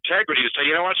have the integrity to say,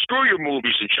 you know what, screw your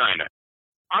movies in China.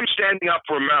 I'm standing up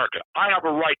for America. I have a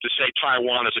right to say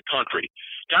Taiwan is a country.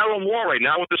 Daryl Morey,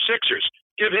 now with the Sixers,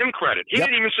 give him credit. He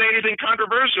didn't even say anything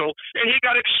controversial, and he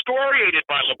got excoriated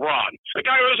by LeBron, a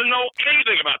guy who doesn't know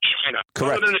anything about China,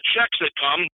 other than the checks that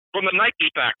come from the Nike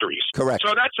factories. Correct.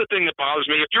 So that's the thing that bothers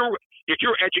me. If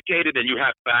you're educated and you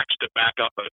have facts to back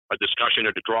up a discussion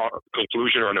or to draw a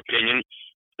conclusion or an opinion,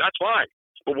 that's fine.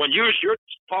 But when you're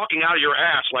talking out of your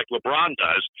ass like LeBron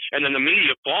does, and then the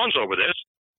media fawns over this,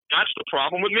 that's the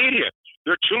problem with media.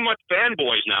 They're too much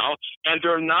fanboys now, and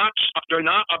they're not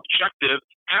objective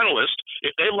analysts.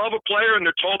 If they love a player and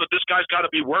they're told that this guy's got to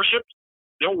be worshipped,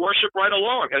 they'll worship right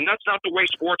along, and that's not the way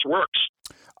sports works.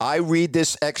 I read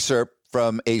this excerpt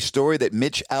from a story that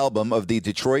Mitch Albom of the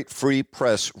Detroit Free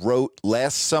Press wrote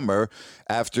last summer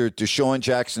after Deshaun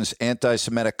Jackson's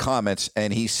anti-Semitic comments,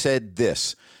 and he said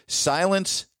this: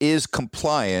 "Silence is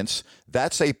compliance."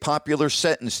 That's a popular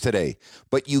sentence today,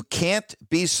 but you can't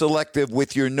be selective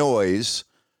with your noise,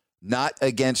 not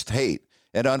against hate.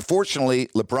 And unfortunately,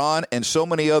 LeBron and so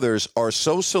many others are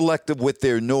so selective with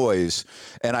their noise.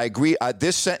 And I agree.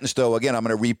 This sentence, though, again, I'm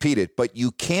going to repeat it, but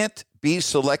you can't be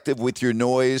selective with your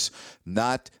noise,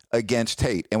 not against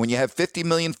hate. And when you have 50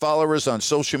 million followers on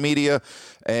social media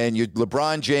and you're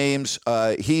LeBron James,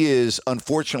 he is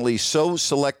unfortunately so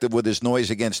selective with his noise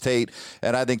against hate.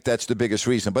 And I think that's the biggest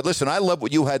reason. But listen, I love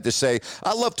what you had to say.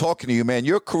 I love talking to you, man.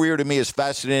 Your career to me is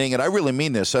fascinating. And I really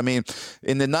mean this. I mean,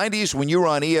 in the 90s when you were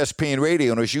on ESPN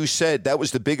Radio, and as you said, that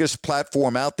was the biggest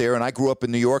platform out there. And I grew up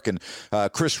in New York, and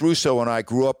Chris Russo and I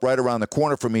grew up right around the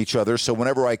corner from each other. So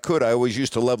whenever I could, I always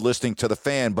used to love listening to the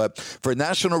Fan. But for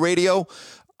national radio,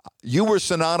 you were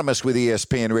synonymous with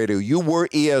ESPN Radio. You were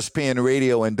ESPN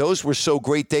Radio, and those were so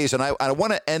great days. And I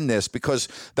want to end this because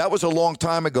that was a long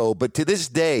time ago. But to this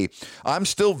day, I'm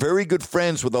still very good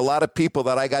friends with a lot of people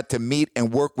that I got to meet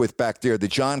and work with back there, the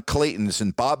John Claytons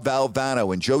and Bob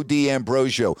Valvano and Joe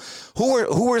D'Ambrosio.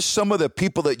 Who are some of the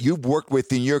people that you've worked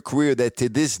with in your career that to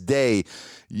this day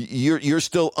you're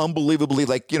still unbelievably,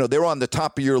 like, you know, they're on the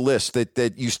top of your list,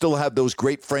 that you still have those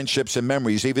great friendships and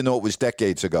memories, even though it was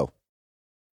decades ago?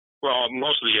 Well,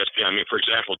 most of the ESPN. I mean, for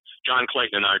example, John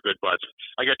Clayton and I are good buds.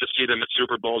 I get to see them at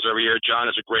Super Bowls every year. John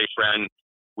is a great friend.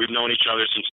 We've known each other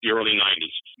since the early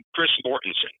 90s. Chris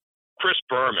Mortensen, Chris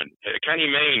Berman, Kenny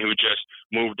Mayne, who just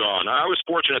moved on. I was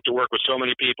fortunate to work with so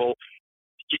many people.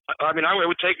 I mean, it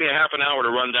would take me a half an hour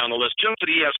to run down the list just at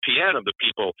ESPN of the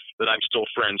people that I'm still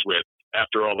friends with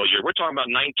after all those years. We're talking about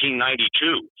 1992.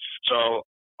 So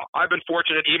I've been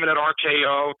fortunate, even at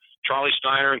RKO, Charlie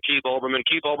Steiner and Keith Olbermann.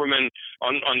 Keith Olbermann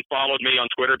unfollowed me on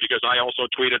Twitter because I also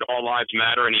tweeted All Lives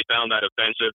Matter, and he found that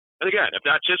offensive. And again, if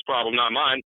that's his problem, not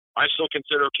mine, I still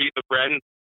consider Keith a friend.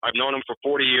 I've known him for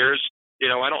 40 years. You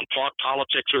know, I don't talk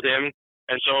politics with him.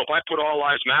 And so if I put All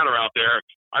Lives Matter out there,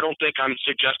 I don't think I'm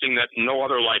suggesting that no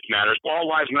other life matters. All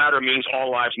Lives Matter means all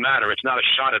lives matter. It's not a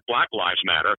shot at Black Lives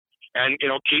Matter. And, you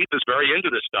know, Keith is very into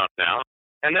this stuff now.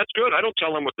 And that's good. I don't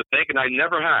tell him what to think, and I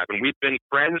never have. And we've been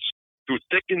friends through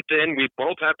thick and thin. We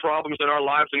both had problems in our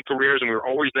lives and careers, and we were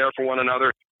always there for one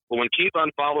another. But when Keith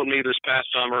unfollowed me this past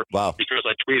summer because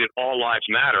I tweeted All Lives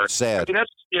Matter, sad. I mean,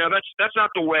 that's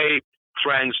not the way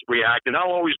friends react. And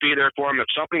I'll always be there for him. If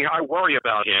something I worry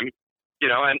about him, you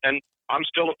know, and I'm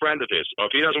still a friend of his. So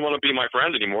if he doesn't want to be my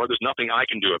friend anymore, there's nothing I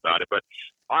can do about it. But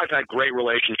I've had great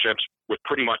relationships with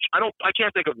pretty much. I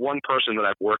can't think of one person that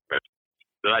I've worked with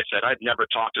that I said I'd never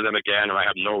talk to them again, or I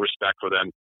have no respect for them.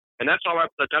 And that's how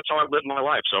I've lived my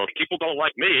life. So if people don't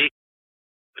like me,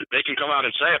 they can come out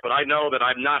and say it. But I know that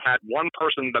I've not had one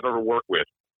person that I've ever worked with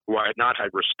who I had not had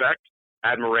respect,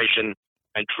 admiration,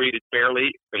 and treated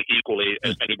fairly and equally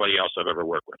as anybody else I've ever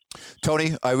worked with.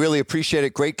 Tony, I really appreciate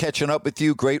it. Great catching up with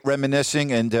you. Great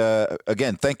reminiscing. And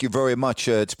again, thank you very much.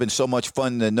 It's been so much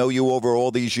fun to know you over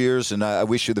all these years, and I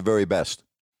wish you the very best.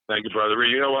 Thank you, brother.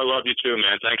 You know I love you too,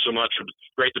 man. Thanks so much.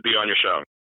 Great to be on your show.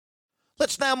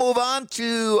 Let's now move on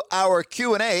to our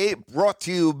Q&A brought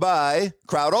to you by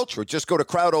Crowd Ultra. Just go to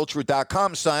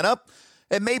crowdultra.com, sign up,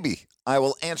 and maybe I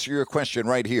will answer your question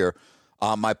right here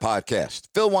on my podcast.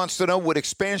 Phil wants to know, would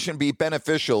expansion be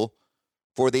beneficial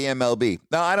for the MLB?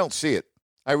 No, I don't see it.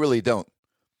 I really don't.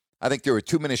 I think there are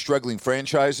too many struggling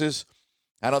franchises.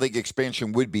 I don't think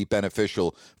expansion would be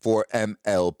beneficial for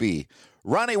MLB.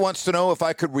 Ronnie wants to know if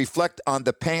I could reflect on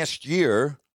the past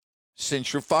year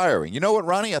since your firing. You know what,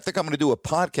 Ronnie? I think I'm going to do a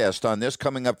podcast on this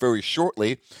coming up very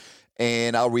shortly,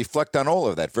 and I'll reflect on all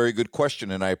of that. Very good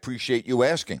question, and I appreciate you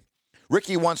asking.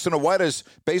 Ricky wants to know, why does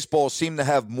baseball seem to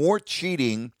have more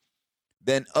cheating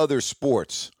than other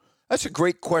sports? That's a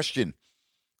great question.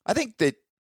 I think that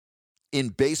in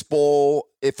baseball,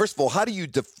 first of all, how do you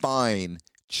define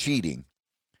cheating?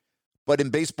 But in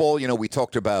baseball, you know, we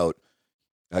talked about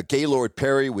Gaylord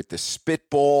Perry with the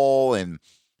spitball and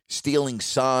stealing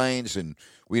signs, and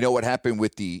we know what happened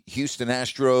with the Houston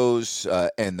Astros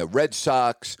and the Red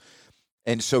Sox.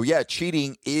 And so, yeah,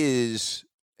 cheating is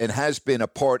and has been a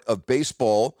part of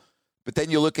baseball. But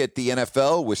then you look at the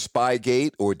NFL with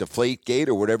Spygate or Deflategate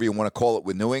or whatever you want to call it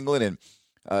with New England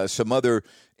and some other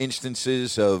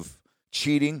instances of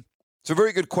cheating. It's a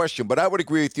very good question, but I would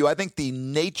agree with you. I think the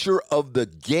nature of the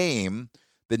game,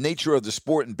 the nature of the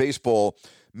sport in baseball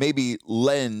maybe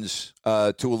lends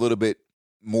to a little bit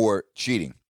more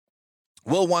cheating.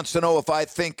 Will wants to know if I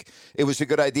think it was a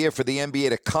good idea for the NBA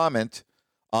to comment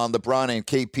on LeBron and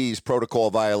KP's protocol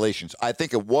violations. I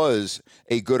think it was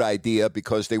a good idea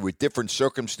because they were different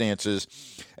circumstances,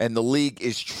 and the league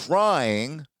is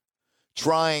trying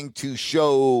to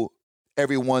show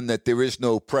everyone that there is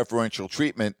no preferential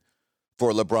treatment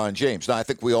for LeBron James. Now, I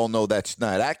think we all know that's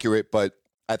not accurate, but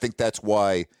I think that's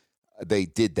why they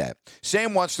did that.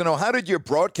 Sam wants to know, how did your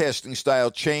broadcasting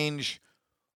style change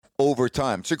over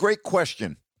time? It's a great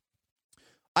question.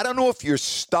 I don't know if your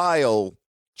style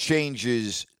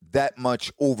changes that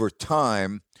much over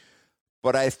time,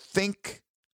 but I think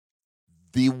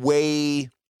the way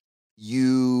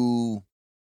you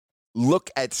look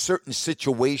at certain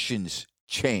situations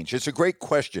change. It's a great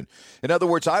question. In other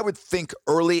words, I would think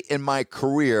early in my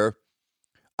career,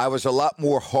 I was a lot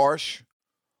more harsh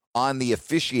on the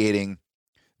officiating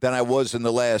than I was in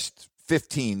the last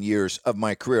 15 years of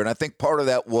my career. And I think part of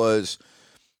that was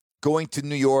going to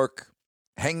New York,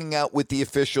 hanging out with the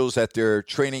officials at their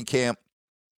training camp,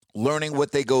 learning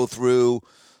what they go through,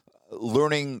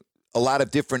 learning a lot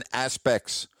of different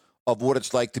aspects of what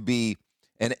it's like to be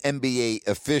an NBA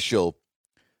official.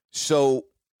 So,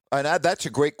 and that's a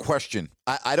great question.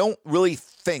 I don't really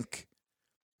think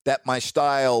that my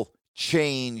style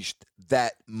changed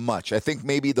that much. I think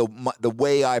maybe the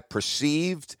way I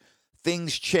perceived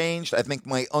things changed. I think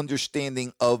my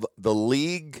understanding of the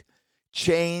league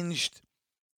changed.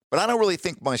 But I don't really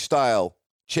think my style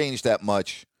changed that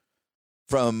much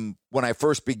from when I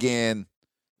first began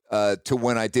to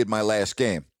when I did my last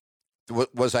game.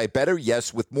 Was I better?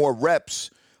 Yes. With more reps,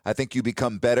 I think you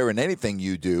become better in anything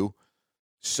you do.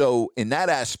 So in that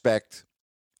aspect,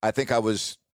 I think I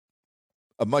was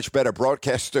a much better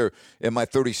broadcaster in my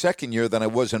 32nd year than I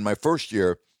was in my first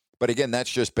year. But again, that's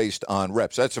just based on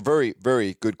reps. That's a very,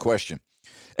 very good question.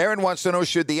 Aaron wants to know,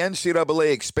 should the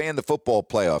NCAA expand the football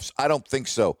playoffs? I don't think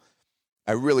so.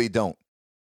 I really don't.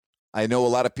 I know a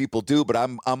lot of people do, but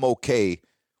I'm okay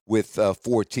with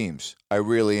 4 teams. I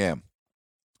really am.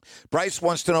 Bryce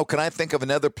wants to know, can I think of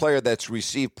another player that's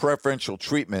received preferential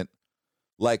treatment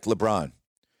like LeBron?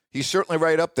 He's certainly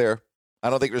right up there. I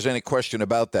don't think there's any question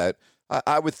about that.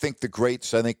 I would think the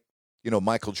greats, I think,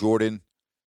 Michael Jordan,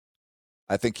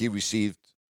 I think he received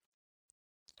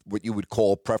what you would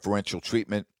call preferential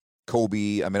treatment.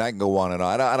 Kobe, I mean, I can go on and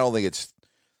on. I don't think it's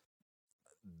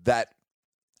that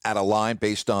out of line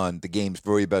based on the game's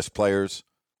very best players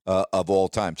of all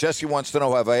time. Jesse wants to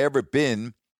know, have I ever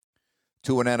been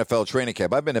to an NFL training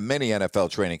camp? I've been to many NFL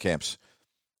training camps.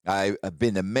 I've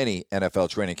been to many NFL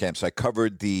training camps. I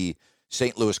covered the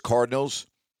St. Louis Cardinals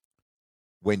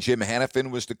when Jim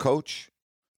Hanifin was the coach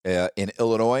in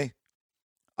Illinois.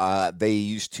 They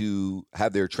used to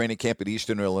have their training camp at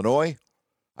Eastern Illinois.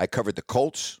 I covered the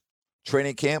Colts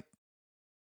training camp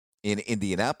in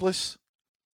Indianapolis.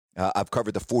 I've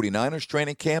covered the 49ers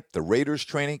training camp, the Raiders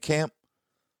training camp.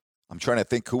 I'm trying to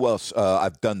think who else.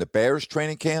 I've done the Bears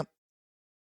training camp.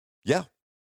 Yeah,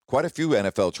 quite a few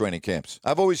NFL training camps.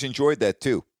 I've always enjoyed that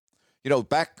too.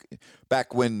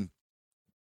 back when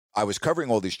I was covering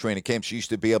all these training camps, you used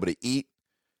to be able to eat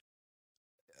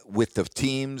with the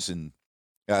teams, and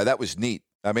that was neat.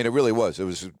 I mean, it really was.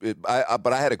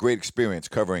 But I had a great experience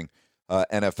covering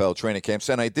NFL training camps,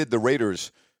 and I did the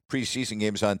Raiders preseason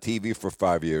games on TV for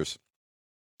 5 years,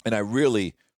 and I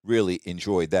really, really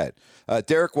enjoyed that.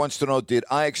 Derek wants to know, did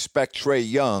I expect Trae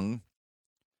Young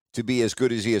to be as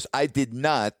good as he is? I did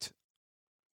not.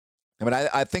 I mean,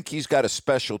 I think he's got a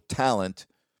special talent.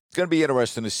 It's going to be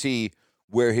interesting to see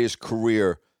where his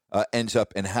career ends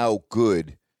up and how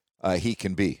good he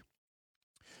can be.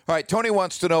 All right, Tony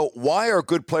wants to know, why are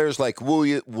good players like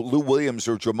Lou Williams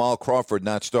or Jamal Crawford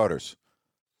not starters?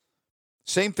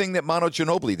 Same thing that Manu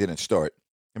Ginobili didn't start.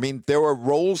 I mean, there are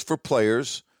roles for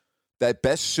players that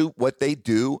best suit what they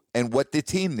do and what the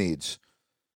team needs.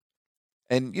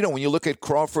 And, when you look at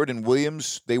Crawford and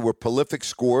Williams, they were prolific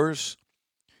scorers,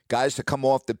 guys that come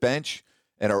off the bench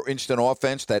and are instant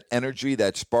offense, that energy,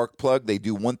 that spark plug. They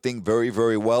do one thing very,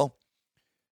 very well.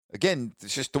 Again,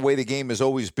 it's just the way the game has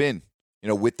always been,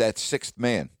 with that sixth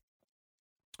man.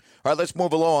 All right, let's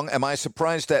move along. Am I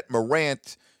surprised that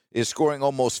Morant is scoring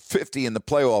almost 50 in the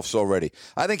playoffs already?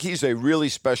 I think he's a really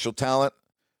special talent.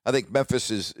 I think Memphis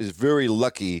is very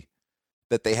lucky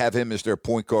that they have him as their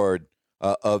point guard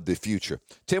of the future.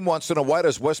 Tim wants to know, why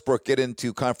does Westbrook get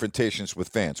into confrontations with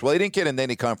fans? Well, he didn't get into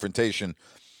any confrontation,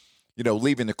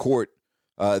 leaving the court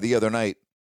the other night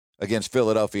against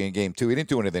Philadelphia in Game 2. He didn't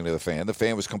do anything to the fan. The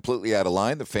fan was completely out of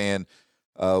line. The fan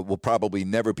will probably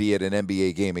never be at an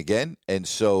NBA game again. And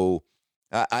so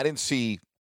I didn't see,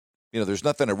 there's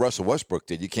nothing that Russell Westbrook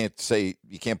did. You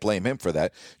can't blame him for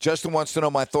that. Justin wants to know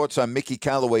my thoughts on Mickey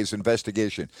Callaway's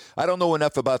investigation. I don't know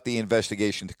enough about the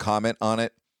investigation to comment on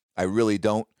it. I really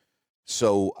don't.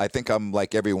 So I think I'm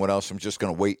like everyone else. I'm just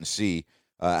going to wait and see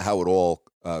how it all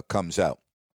comes out.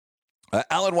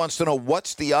 Alan wants to know,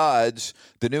 what's the odds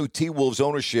the new T-Wolves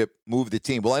ownership move the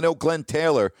team? Well, I know Glenn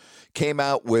Taylor came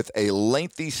out with a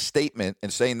lengthy statement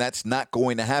and saying that's not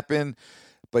going to happen,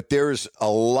 but there's a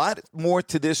lot more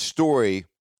to this story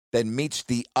than meets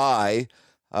the eye.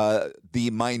 The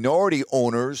minority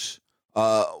owners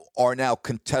are now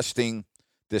contesting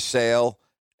the sale.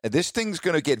 And this thing's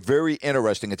going to get very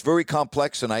interesting. It's very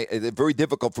complex, and it's very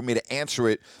difficult for me to answer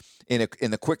it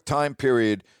in the quick time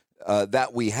period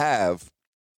that we have,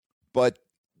 but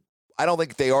I don't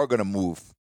think they are going to move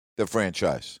the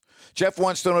franchise. Jeff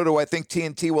wants to know, do I think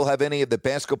TNT will have any of the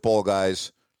basketball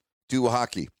guys do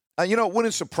hockey? It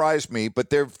wouldn't surprise me, but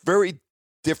they're very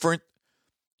different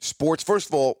sports. First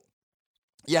of all,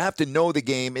 you have to know the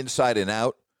game inside and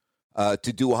out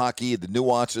to do hockey, the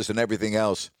nuances and everything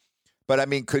else. But, I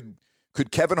mean, could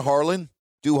Kevin Harlan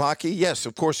do hockey? Yes,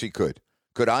 of course he could.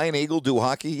 Could Ian Eagle do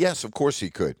hockey? Yes, of course he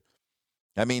could.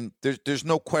 I mean, there's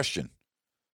no question.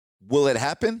 Will it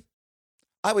happen?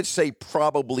 I would say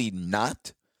probably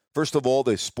not. First of all,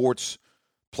 the sports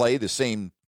play the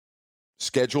same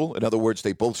schedule. In other words,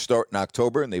 they both start in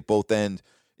October and they both end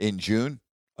in June,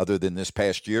 other than this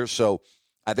past year. So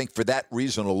I think for that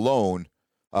reason alone,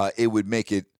 it would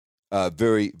make it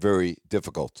very, very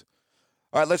difficult.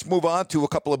 All right, let's move on to a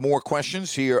couple of more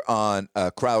questions here on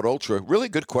Crowd Ultra. Really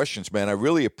good questions, man. I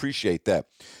really appreciate that.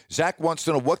 Zach wants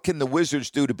to know, what can the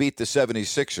Wizards do to beat the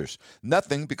 76ers?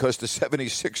 Nothing, because the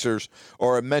 76ers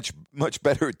are a much, much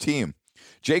better team.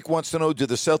 Jake wants to know, do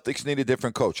the Celtics need a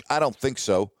different coach? I don't think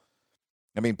so.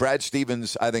 I mean, Brad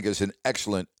Stevens, I think, is an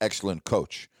excellent, excellent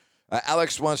coach.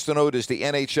 Alex wants to know, does the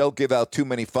NHL give out too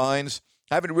many fines?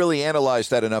 I haven't really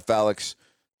analyzed that enough, Alex,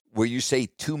 where you say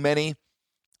too many.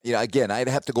 Again, I'd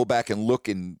have to go back and look,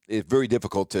 and it's very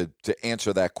difficult to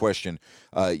answer that question,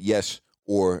 yes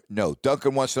or no.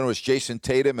 Duncan wants to know, is Jason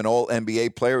Tatum an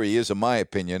all-NBA player? He is, in my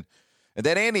opinion. And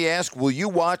then Andy asked, will you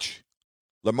watch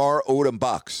Lamar Odom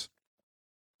box?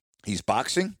 He's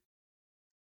boxing?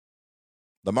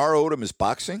 Lamar Odom is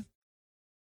boxing?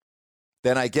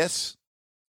 Then I guess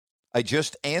I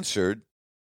just answered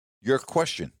your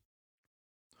question.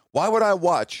 Why would I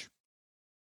watch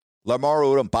Lamar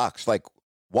Odom box? Like,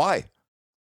 why?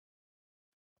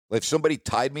 If somebody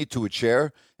tied me to a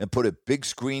chair and put a big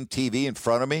screen TV in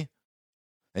front of me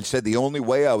and said the only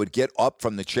way I would get up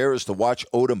from the chair is to watch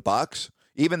Odom box,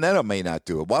 even then I may not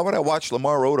do it. Why would I watch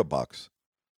Lamar Odom box?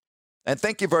 And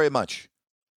thank you very much.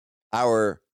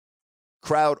 Our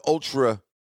Crowd Ultra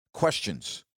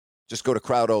questions. Just go to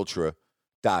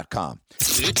crowdultra.com.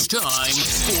 It's time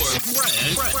for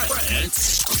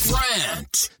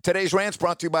Rant. Today's rant's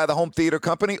brought to you by the Home Theater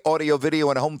Company, audio, video,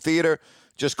 and home theater.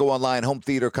 Just go online,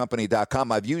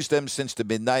 hometheatercompany.com. I've used them since the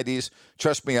mid-'90s.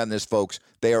 Trust me on this, folks.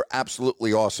 They are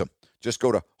absolutely awesome. Just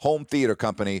go to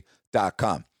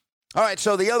hometheatercompany.com. All right,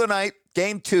 so the other night,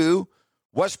 game 2,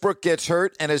 Westbrook gets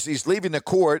hurt, and as he's leaving the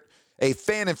court, a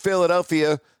fan in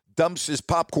Philadelphia dumps his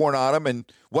popcorn on him,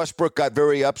 and Westbrook got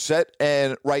very upset,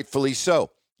 and rightfully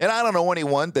so. And I don't know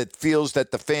anyone that feels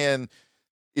that the fan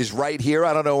is right here.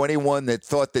 I don't know anyone that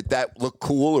thought that that looked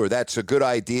cool or that's a good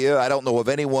idea. I don't know of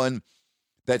anyone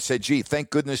that said, gee, thank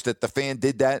goodness that the fan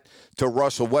did that to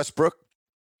Russell Westbrook.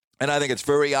 And I think it's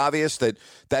very obvious that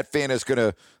that fan is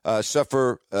going to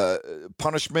suffer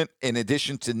punishment in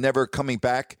addition to never coming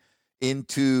back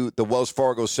into the Wells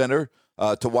Fargo Center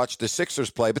to watch the Sixers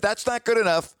play. But that's not good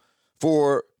enough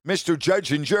for Mr.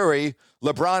 Judge and Jury,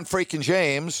 LeBron freaking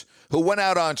James, who went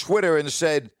out on Twitter and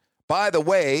said, by the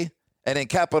way, and in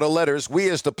capital letters, we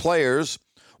as the players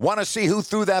want to see who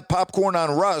threw that popcorn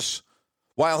on Russ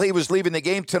while he was leaving the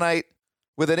game tonight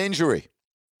with an injury.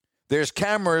 There's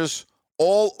cameras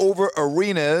all over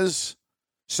arenas,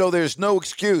 so there's no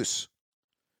excuse.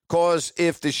 Because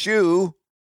if the shoe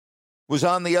was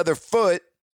on the other foot,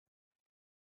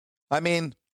 I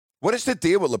mean, what is the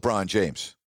deal with LeBron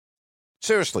James?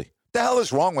 Seriously, the hell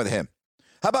is wrong with him?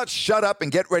 How about shut up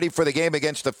and get ready for the game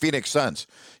against the Phoenix Suns?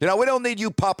 You know, we don't need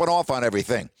you popping off on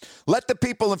everything. Let the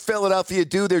people in Philadelphia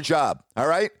do their job, all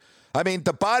right? I mean,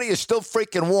 the body is still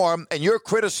freaking warm, and you're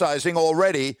criticizing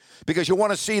already because you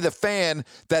want to see the fan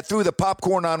that threw the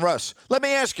popcorn on Russ. Let me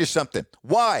ask you something.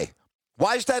 Why?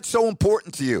 Why is that so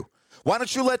important to you? Why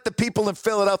don't you let the people in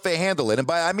Philadelphia handle it? And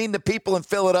by I mean the people in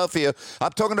Philadelphia,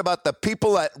 I'm talking about the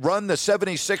people that run the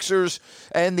 76ers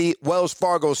and the Wells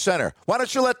Fargo Center. Why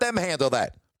don't you let them handle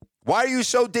that? Why are you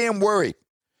so damn worried?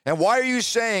 And why are you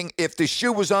saying if the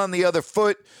shoe was on the other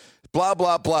foot, blah,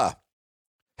 blah, blah?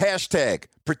 Hashtag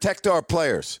protect our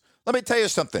players. Let me tell you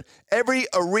something. Every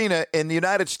arena in the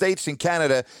United States and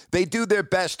Canada, they do their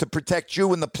best to protect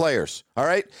you and the players, all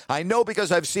right? I know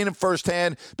because I've seen it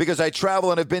firsthand, because I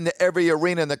travel and have been to every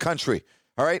arena in the country,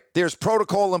 all right? There's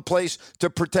protocol in place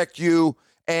to protect you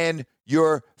and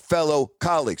your fellow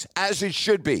colleagues, as it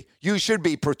should be. You should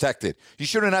be protected. You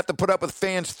shouldn't have to put up with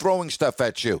fans throwing stuff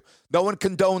at you. No one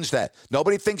condones that.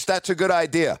 Nobody thinks that's a good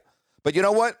idea. But you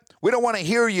know what? We don't want to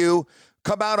hear you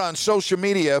come out on social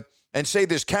media and say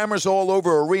there's cameras all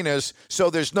over arenas, so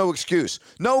there's no excuse.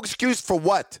 No excuse for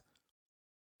what?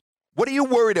 What are you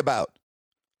worried about?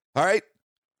 All right?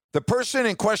 The person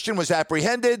in question was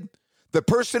apprehended. The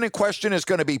person in question is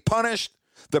going to be punished.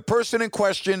 The person in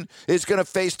question is going to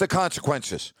face the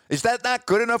consequences. Is that not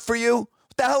good enough for you?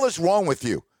 What the hell is wrong with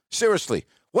you? Seriously,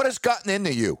 what has gotten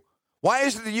into you? Why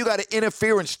is it that you got to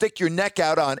interfere and stick your neck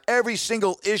out on every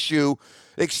single issue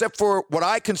except for what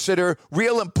I consider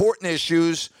real important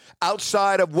issues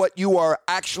outside of what you are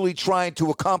actually trying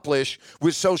to accomplish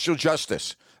with social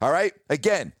justice? All right?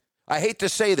 Again, I hate to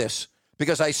say this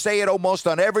because I say it almost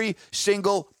on every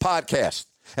single podcast,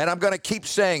 and I'm going to keep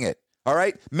saying it. All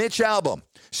right? Mitch Albom,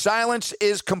 silence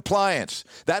is compliance.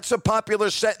 That's a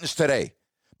popular sentence today.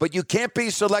 But you can't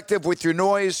be selective with your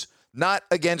noise, not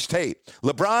against hate.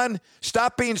 LeBron,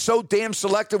 stop being so damn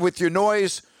selective with your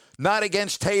noise, not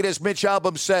against hate, as Mitch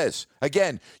Albom says.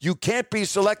 Again, you can't be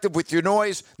selective with your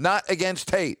noise, not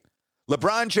against hate.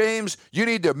 LeBron James, you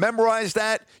need to memorize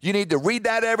that. You need to read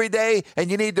that every day, and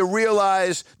you need to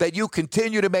realize that you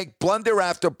continue to make blunder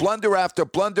after blunder after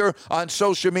blunder on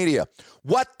social media.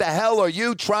 What the hell are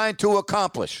you trying to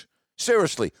accomplish?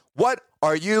 Seriously, what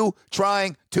are you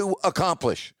trying to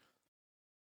accomplish?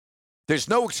 There's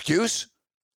no excuse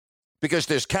because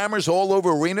there's cameras all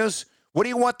over arenas. What do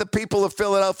you want the people of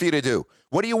Philadelphia to do?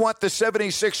 What do you want the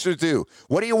 76ers to do?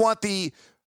 What do you want the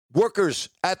workers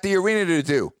at the arena to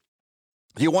do?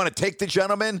 Do you want to take the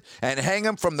gentleman and hang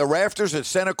him from the rafters at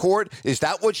center court? Is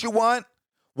that what you want?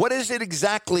 What is it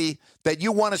exactly that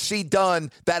you want to see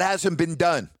done that hasn't been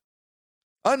done?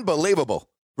 Unbelievable.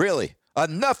 Really.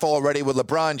 Enough already with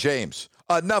LeBron James.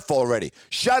 Enough already.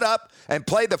 Shut up and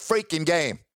play the freaking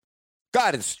game.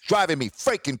 God, it's driving me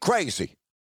freaking crazy.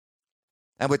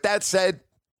 And with that said,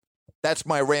 that's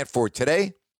my rant for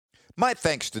today. My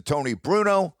thanks to Tony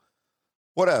Bruno.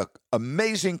 What an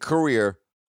amazing career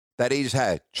that he's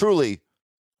had. Truly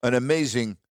an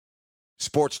amazing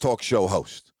sports talk show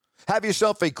host. Have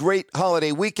yourself a great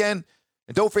holiday weekend.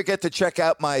 And don't forget to check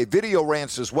out my video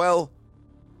rants as well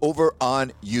over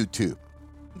on YouTube.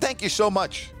 Thank you so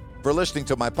much for listening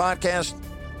to my podcast.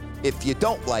 If you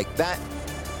don't like that,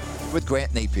 with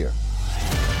Grant Napier.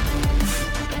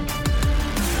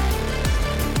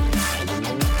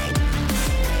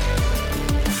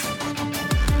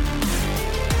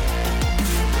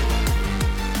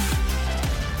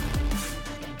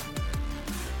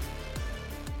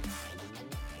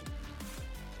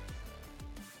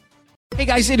 Hey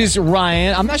guys, it is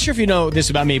Ryan. I'm not sure if you know this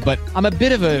about me, but I'm a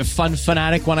bit of a fun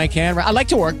fanatic when I can. I like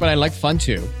to work, but I like fun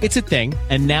too. It's a thing.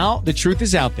 And now the truth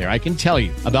is out there. I can tell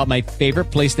you about my favorite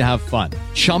place to have fun.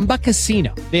 Chumba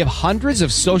Casino. They have hundreds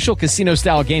of social casino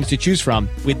style games to choose from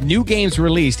with new games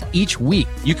released each week.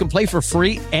 You can play for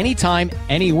free anytime,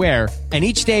 anywhere. And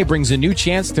each day brings a new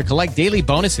chance to collect daily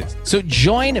bonuses. So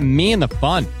join me in the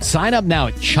fun. Sign up now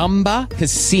at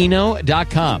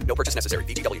ChumbaCasino.com. No purchase necessary.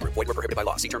 VGW Group. Void where prohibited by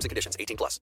law. See terms and conditions.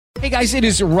 18+. Hey guys, it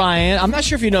is Ryan. I'm not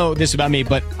sure if you know this about me,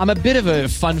 but I'm a bit of a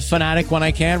fun fanatic when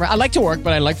I can. I like to work,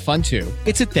 but I like fun too.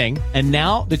 It's a thing. And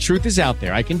now the truth is out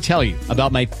there. I can tell you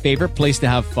about my favorite place to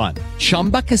have fun.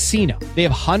 Chumba Casino. They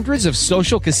have hundreds of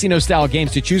social casino style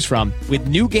games to choose from with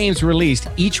new games released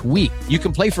each week. You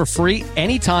can play for free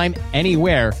anytime,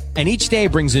 anywhere. And each day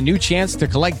brings a new chance to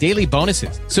collect daily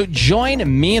bonuses. So join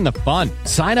me in the fun.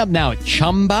 Sign up now at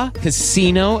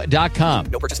ChumbaCasino.com.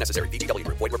 No purchase necessary. VGW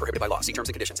Group. Void where prohibited by law. See terms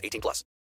and conditions. 18+.